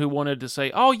like someone who wanted to say,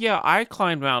 oh yeah, I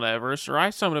climbed Mount Everest, or I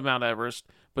summited Mount Everest,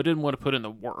 but didn't want to put in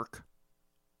the work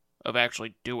of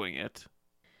actually doing it.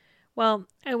 Well,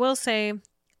 I will say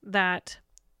that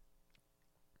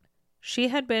she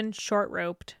had been short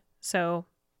roped, so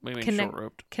What do you mean short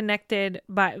roped? connected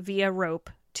via rope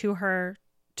to the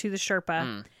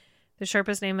Sherpa. The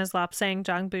Sherpa's name is Lopsang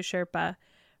Jangbu Sherpa,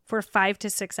 for 5 to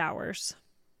 6 hours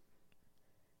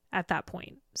at that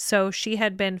point. So she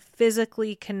had been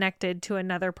physically connected to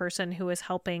another person who was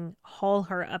helping haul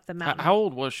her up the mountain. How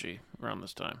old was she around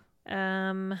this time?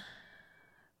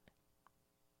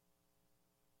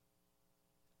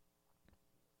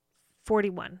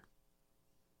 41.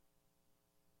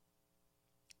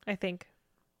 I think.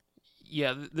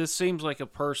 Yeah, this seems like a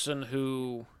person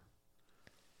who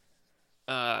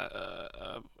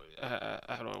how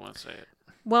do I want to say it?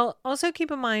 Well, also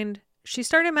keep in mind, she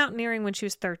started mountaineering when she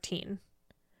was 13.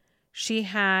 She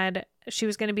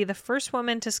was going to be the first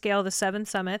woman to scale the 7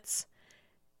 summits,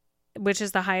 which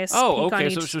is the highest peak on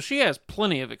each. So she has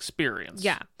plenty of experience.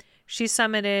 Yeah. She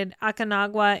summited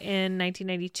Aconcagua in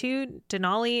 1992,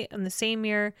 Denali in the same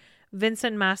year,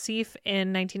 Vincent Massif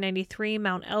in 1993,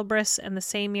 Mount Elbrus in the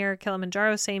same year,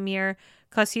 Kilimanjaro same year,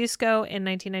 Kosciuszko in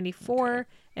 1994,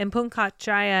 and Puncak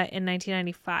Jaya in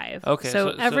 1995. Okay, so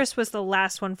Everest was the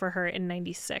last one for her in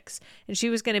 96. And she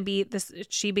was going to be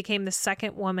she became the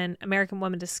second American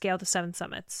woman to scale the 7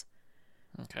 summits.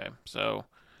 Okay, so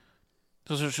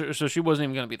she wasn't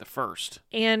even going to be the first.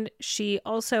 And she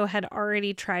also had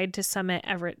already tried to summit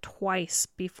Everett twice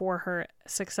before her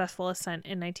successful ascent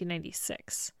in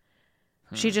 1996.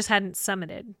 She just hadn't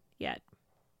summited yet.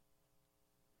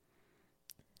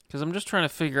 Because I'm just trying to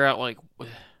figure out, like,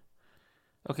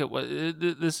 okay,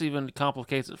 this even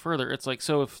complicates it further. It's like,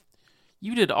 so if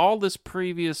you did all this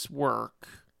previous work,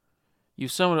 you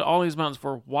summited all these mountains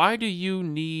for, why do you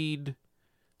need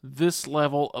this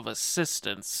level of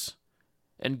assistance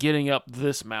in getting up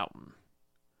this mountain?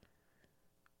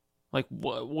 Like,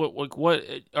 what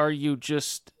are you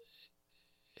just,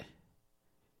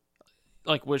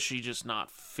 like, was she just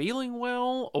not feeling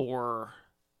well, or?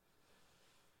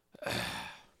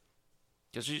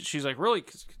 Because she's like really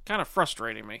kind of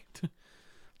frustrating me.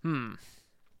 Hold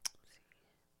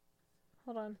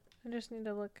on. I just need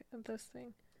to look at this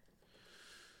thing.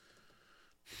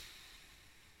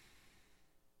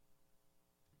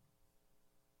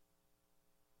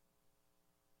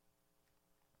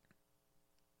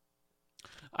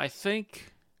 I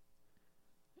think,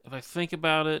 if I think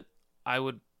about it, I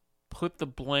would put the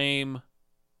blame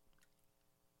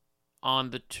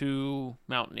on the 2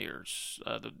 mountaineers,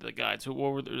 the guides who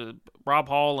were Rob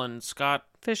Hall and Scott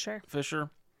Fischer,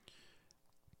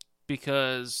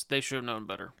 because they should have known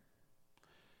better.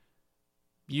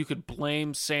 You could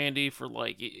blame Sandy for,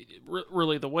 like,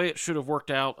 really the way it should have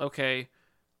worked out. Okay,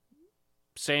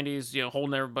 Sandy's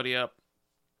holding everybody up.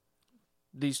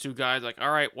 These 2 guys, like,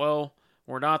 all right, well,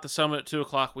 we're not at the summit at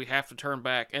 2:00. We have to turn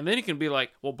back, and then you can be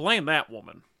like, well, blame that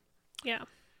woman. Yeah,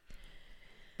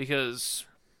 because.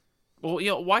 Well,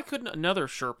 why couldn't another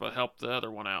Sherpa help the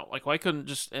other one out? Like, why couldn't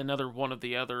just another one of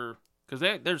the other... Because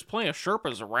there's plenty of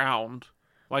Sherpas around.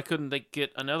 Why couldn't they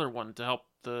get another one to help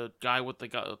the guy with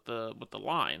the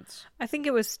lines? I think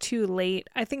it was too late.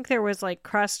 I think there was, like,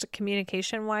 crossed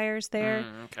communication wires there.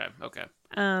 Okay.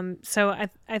 So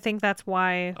I think that's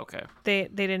why Okay. they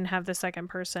didn't have the second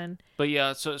person. But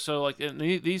yeah, so like,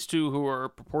 these 2 who are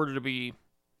purported to be,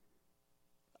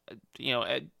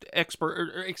 expert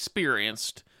or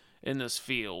experienced in this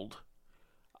field,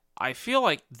 I feel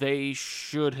like they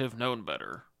should have known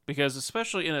better, because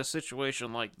especially in a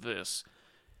situation like this,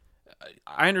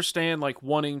 I understand, like,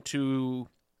 wanting to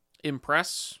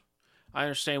impress, I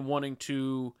understand wanting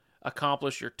to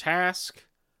accomplish your task,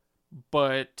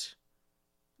 but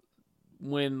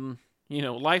when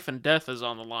life and death is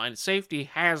on the line, safety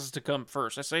has to come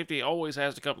first. Safety always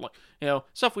has to come, like,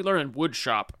 stuff we learn in wood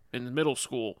shop in middle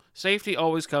school. Safety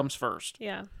always comes first.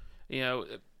 Yeah.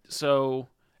 So,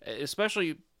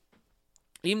 especially,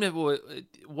 even if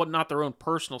it was not their own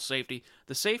personal safety,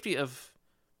 the safety of,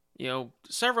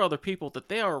 several other people that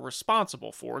they are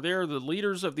responsible for. They're the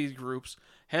leaders of these groups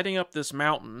heading up this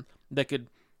mountain that could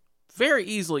very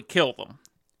easily kill them.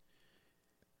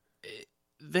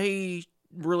 They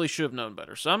really should have known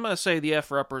better. So I'm going to say the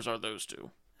F-uppers are those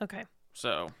 2. Okay.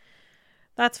 So.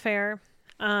 That's fair.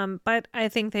 But I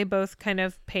think they both kind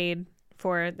of paid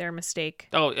for their mistake.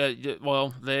 Oh,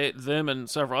 well, them and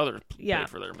several others paid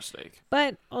for their mistake.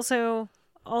 But also,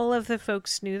 all of the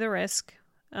folks knew the risk.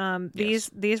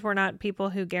 These were not people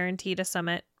who guaranteed a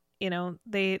summit.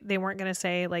 They weren't going to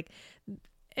say, like,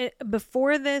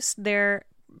 before this, their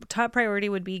top priority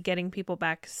would be getting people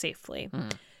back safely.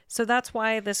 So that's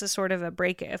why this is sort of a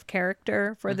break of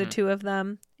character for the two of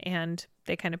them, and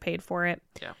they kind of paid for it.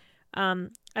 Yeah.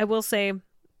 I will say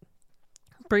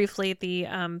briefly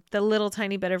the little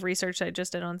tiny bit of research I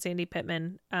just did on Sandy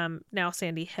Pittman, now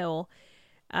Sandy Hill,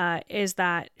 is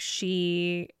that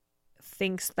she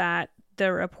thinks that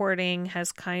the reporting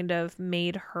has kind of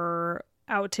made her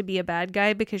out to be a bad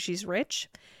guy because she's rich,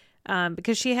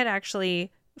 because she had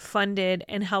actually funded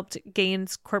and helped gain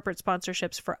corporate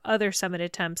sponsorships for other summit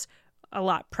attempts a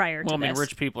lot prior to this. Well, I mean,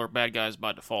 rich people are bad guys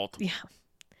by default. Yeah.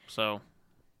 So.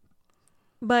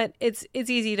 But it's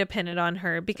easy to pin it on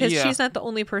her because she's not the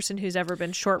only person who's ever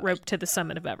been short roped to the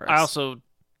summit of Everest. I also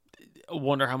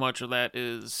wonder how much of that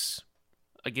is,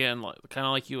 again, kind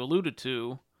of like you alluded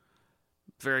to,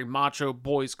 very macho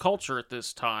boys culture at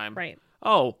this time. Right.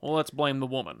 Oh, well, let's blame the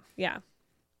woman. Yeah.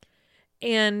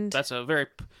 And that's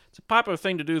it's a popular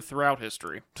thing to do throughout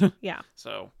history. Yeah.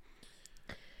 So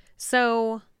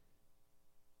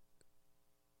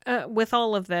with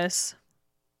all of this,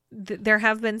 there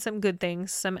have been some good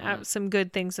things, some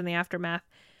good things in the aftermath.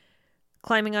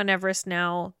 Climbing on Everest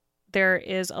now, there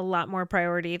is a lot more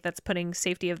priority that's putting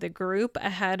safety of the group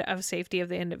ahead of safety of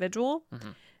the individual,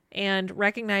 and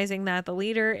recognizing that the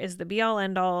leader is the be-all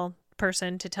end-all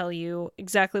person to tell you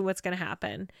exactly what's going to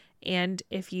happen. And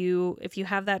if you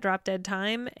have that drop dead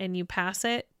time and you pass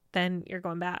it, then you're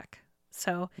going back.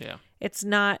 So it's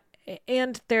not.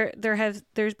 And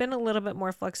there's been a little bit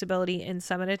more flexibility in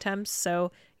summit attempts.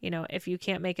 So, if you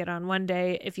can't make it on one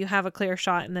day, if you have a clear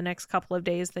shot in the next couple of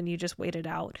days, then you just wait it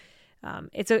out.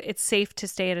 It's safe to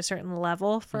stay at a certain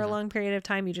level for a long period of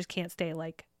time. You just can't stay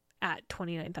at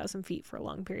 29,000 feet for a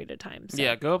long period of time. So.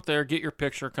 Yeah, go up there, get your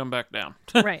picture, come back down.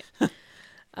 Right.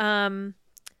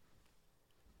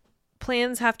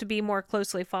 Plans have to be more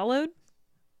closely followed.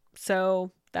 So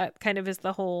that kind of is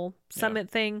the whole summit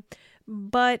thing.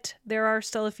 But there are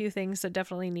still a few things that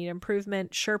definitely need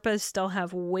improvement. Sherpas still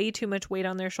have way too much weight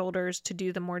on their shoulders to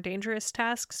do the more dangerous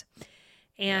tasks.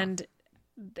 And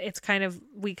it's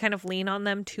we kind of lean on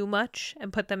them too much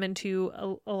and put them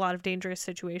into a lot of dangerous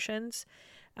situations.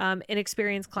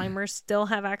 Inexperienced climbers still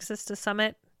have access to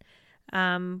summit,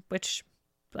 which,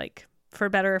 for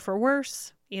better or for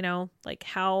worse,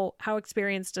 how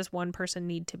experienced does one person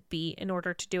need to be in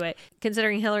order to do it?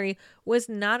 Considering Hillary was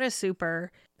not a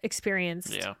super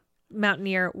experienced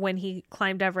mountaineer when he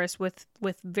climbed Everest with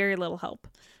very little help.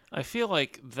 I feel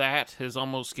like that has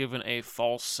almost given a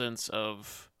false sense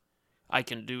of I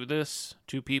can do this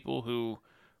to people who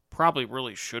probably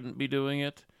really shouldn't be doing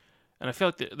it. And I feel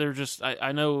like they're just,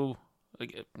 I know,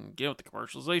 again, with the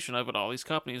commercialization of it, all these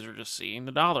companies are just seeing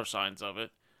the dollar signs of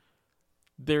it.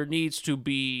 There needs to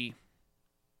be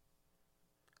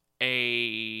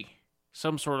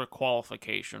some sort of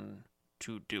qualification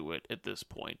to do it at this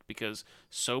point, because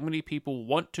so many people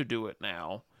want to do it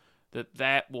now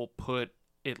that will put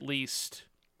at least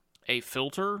a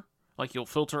filter. You'll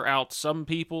filter out some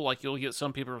people. You'll get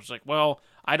some people who's well,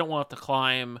 I don't want to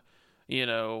climb,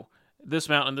 this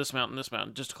mountain, this mountain, this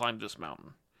mountain, just to climb this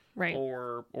mountain. Right.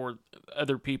 Or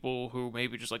other people who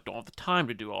maybe just don't have the time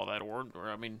to do all that, or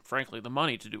I mean, frankly, the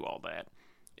money to do all that.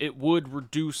 It would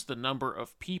reduce the number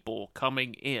of people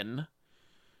coming in,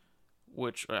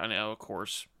 which I know, of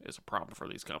course, is a problem for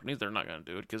these companies. They're not going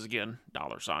to do it because, again,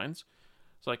 dollar signs.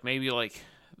 It's maybe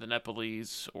the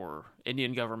Nepalese or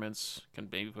Indian governments can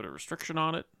maybe put a restriction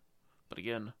on it. But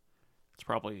again, it's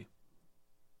probably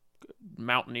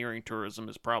mountaineering tourism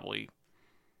is probably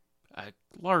a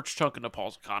large chunk of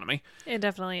Nepal's economy. It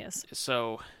definitely is.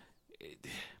 So,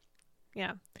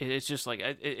 it's just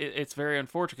it's very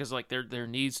unfortunate because there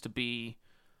needs to be.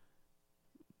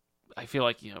 I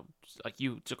feel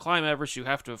to climb Everest, you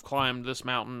have to have climbed this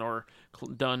mountain or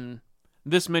done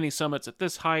this many summits at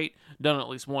this height, done at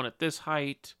least one at this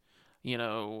height,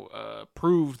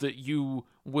 proved that you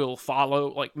will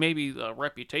follow, maybe the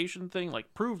reputation thing,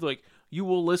 proved you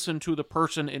will listen to the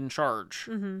person in charge.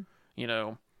 Mm-hmm.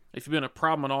 If you've been a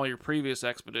problem on all your previous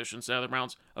expeditions to other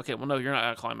mountains, okay, well, no, you're not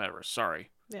going to climb Everest. Sorry.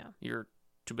 Yeah. You're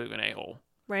too big an a-hole.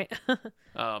 Right.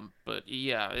 But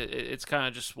yeah, it's kind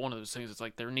of just one of those things. It's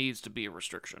there needs to be a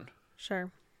restriction.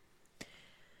 Sure.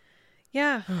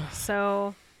 Yeah.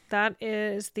 So that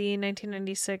is the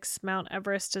 1996 Mount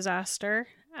Everest disaster.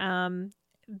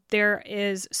 There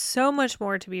is so much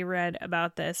more to be read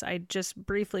about this. I just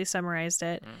briefly summarized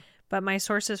it, but my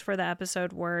sources for the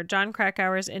episode were John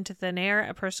Krakauer's Into Thin Air,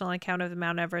 a personal account of the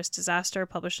Mount Everest disaster,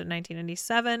 published in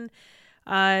 1997.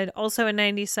 Also in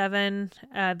 97,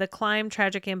 The Climb,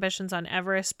 Tragic Ambitions on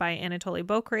Everest by Anatoly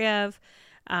Bokriev.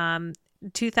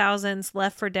 2000's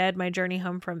Left for Dead, My Journey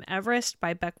Home from Everest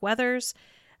by Beck Weathers.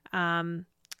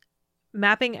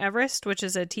 Mapping Everest, which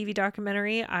is a TV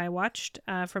documentary I watched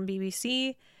from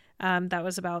BBC. That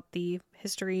was about the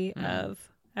history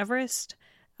of Everest.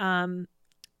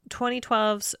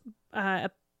 2012's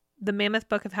The Mammoth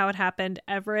Book of How It Happened,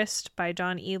 Everest by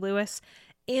John E. Lewis,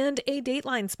 and a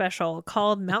Dateline special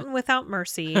called Mountain Without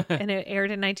Mercy, and it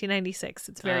aired in 1996.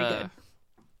 It's very good.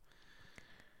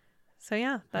 So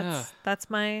yeah, that's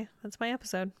my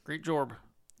episode. Great job.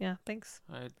 Yeah, thanks.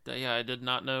 I did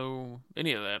not know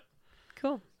any of that.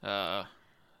 Cool. I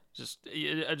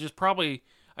probably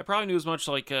knew as much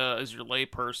like as your lay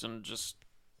person. Just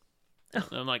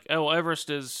I'm like, oh, Everest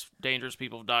is dangerous.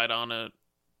 People have died on it.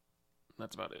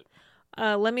 That's about it.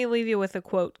 Let me leave you with a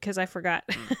quote because I forgot.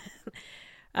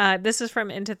 This is from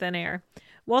Into Thin Air.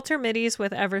 Walter Mitty's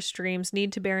with Everest Dreams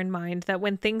need to bear in mind that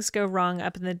when things go wrong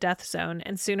up in the death zone,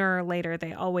 and sooner or later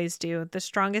they always do, the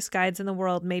strongest guides in the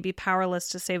world may be powerless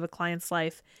to save a client's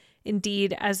life.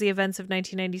 Indeed, as the events of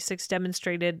 1996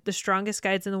 demonstrated, the strongest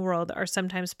guides in the world are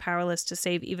sometimes powerless to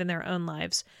save even their own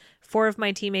lives. 4 of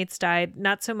my teammates died,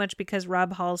 not so much because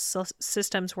Rob Hall's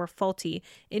systems were faulty.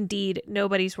 Indeed,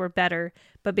 nobody's were better,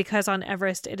 but because on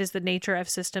Everest it is the nature of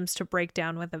systems to break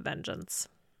down with a vengeance.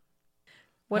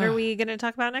 What are we going to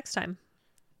talk about next time?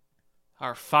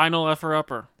 Our final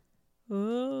F-er-upper.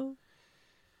 Ooh.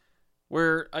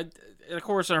 Where, of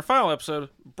course, in our final episode,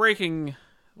 breaking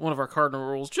one of our cardinal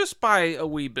rules just by a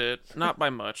wee bit, not by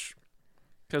much,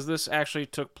 because this actually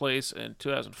took place in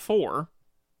 2004.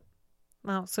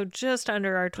 Oh, so just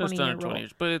under our 20-year just under 20 rule.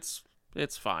 years, but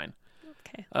it's fine.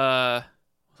 Okay.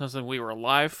 Something we were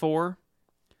alive for,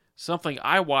 something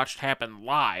I watched happen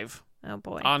live. Oh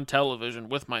boy. On television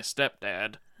with my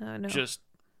stepdad. Oh no. Just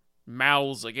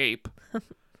mouths agape.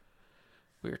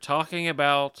 We were talking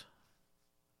about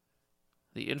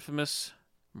the infamous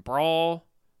brawl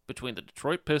between the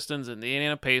Detroit Pistons and the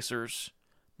Indiana Pacers,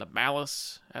 the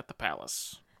Malice at the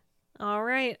Palace. All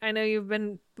right. I know you've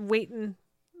been waiting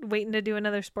to do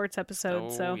another sports episode. Oh,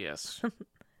 so yes.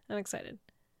 I'm excited.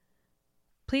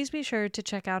 Please be sure to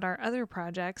check out our other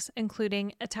projects,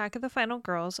 including Attack of the Final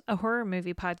Girls, a horror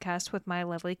movie podcast with my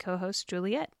lovely co-host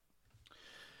Juliet.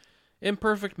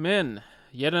 Imperfect Men,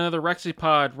 yet another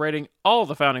Rexipod rating all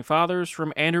the Founding Fathers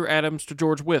from Andrew Adams to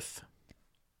George Wythe.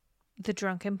 The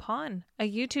Drunken Pawn,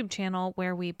 a YouTube channel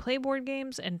where we play board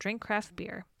games and drink craft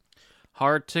beer.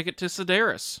 Hard Ticket to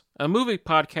Sedaris, a movie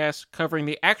podcast covering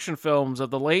the action films of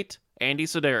the late Andy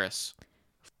Sedaris.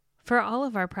 For all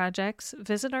of our projects,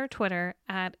 visit our Twitter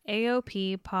at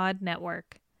AOP Pod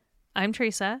Network. I'm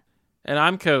Teresa. And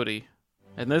I'm Cody.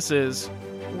 And this is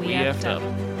We Effed Up.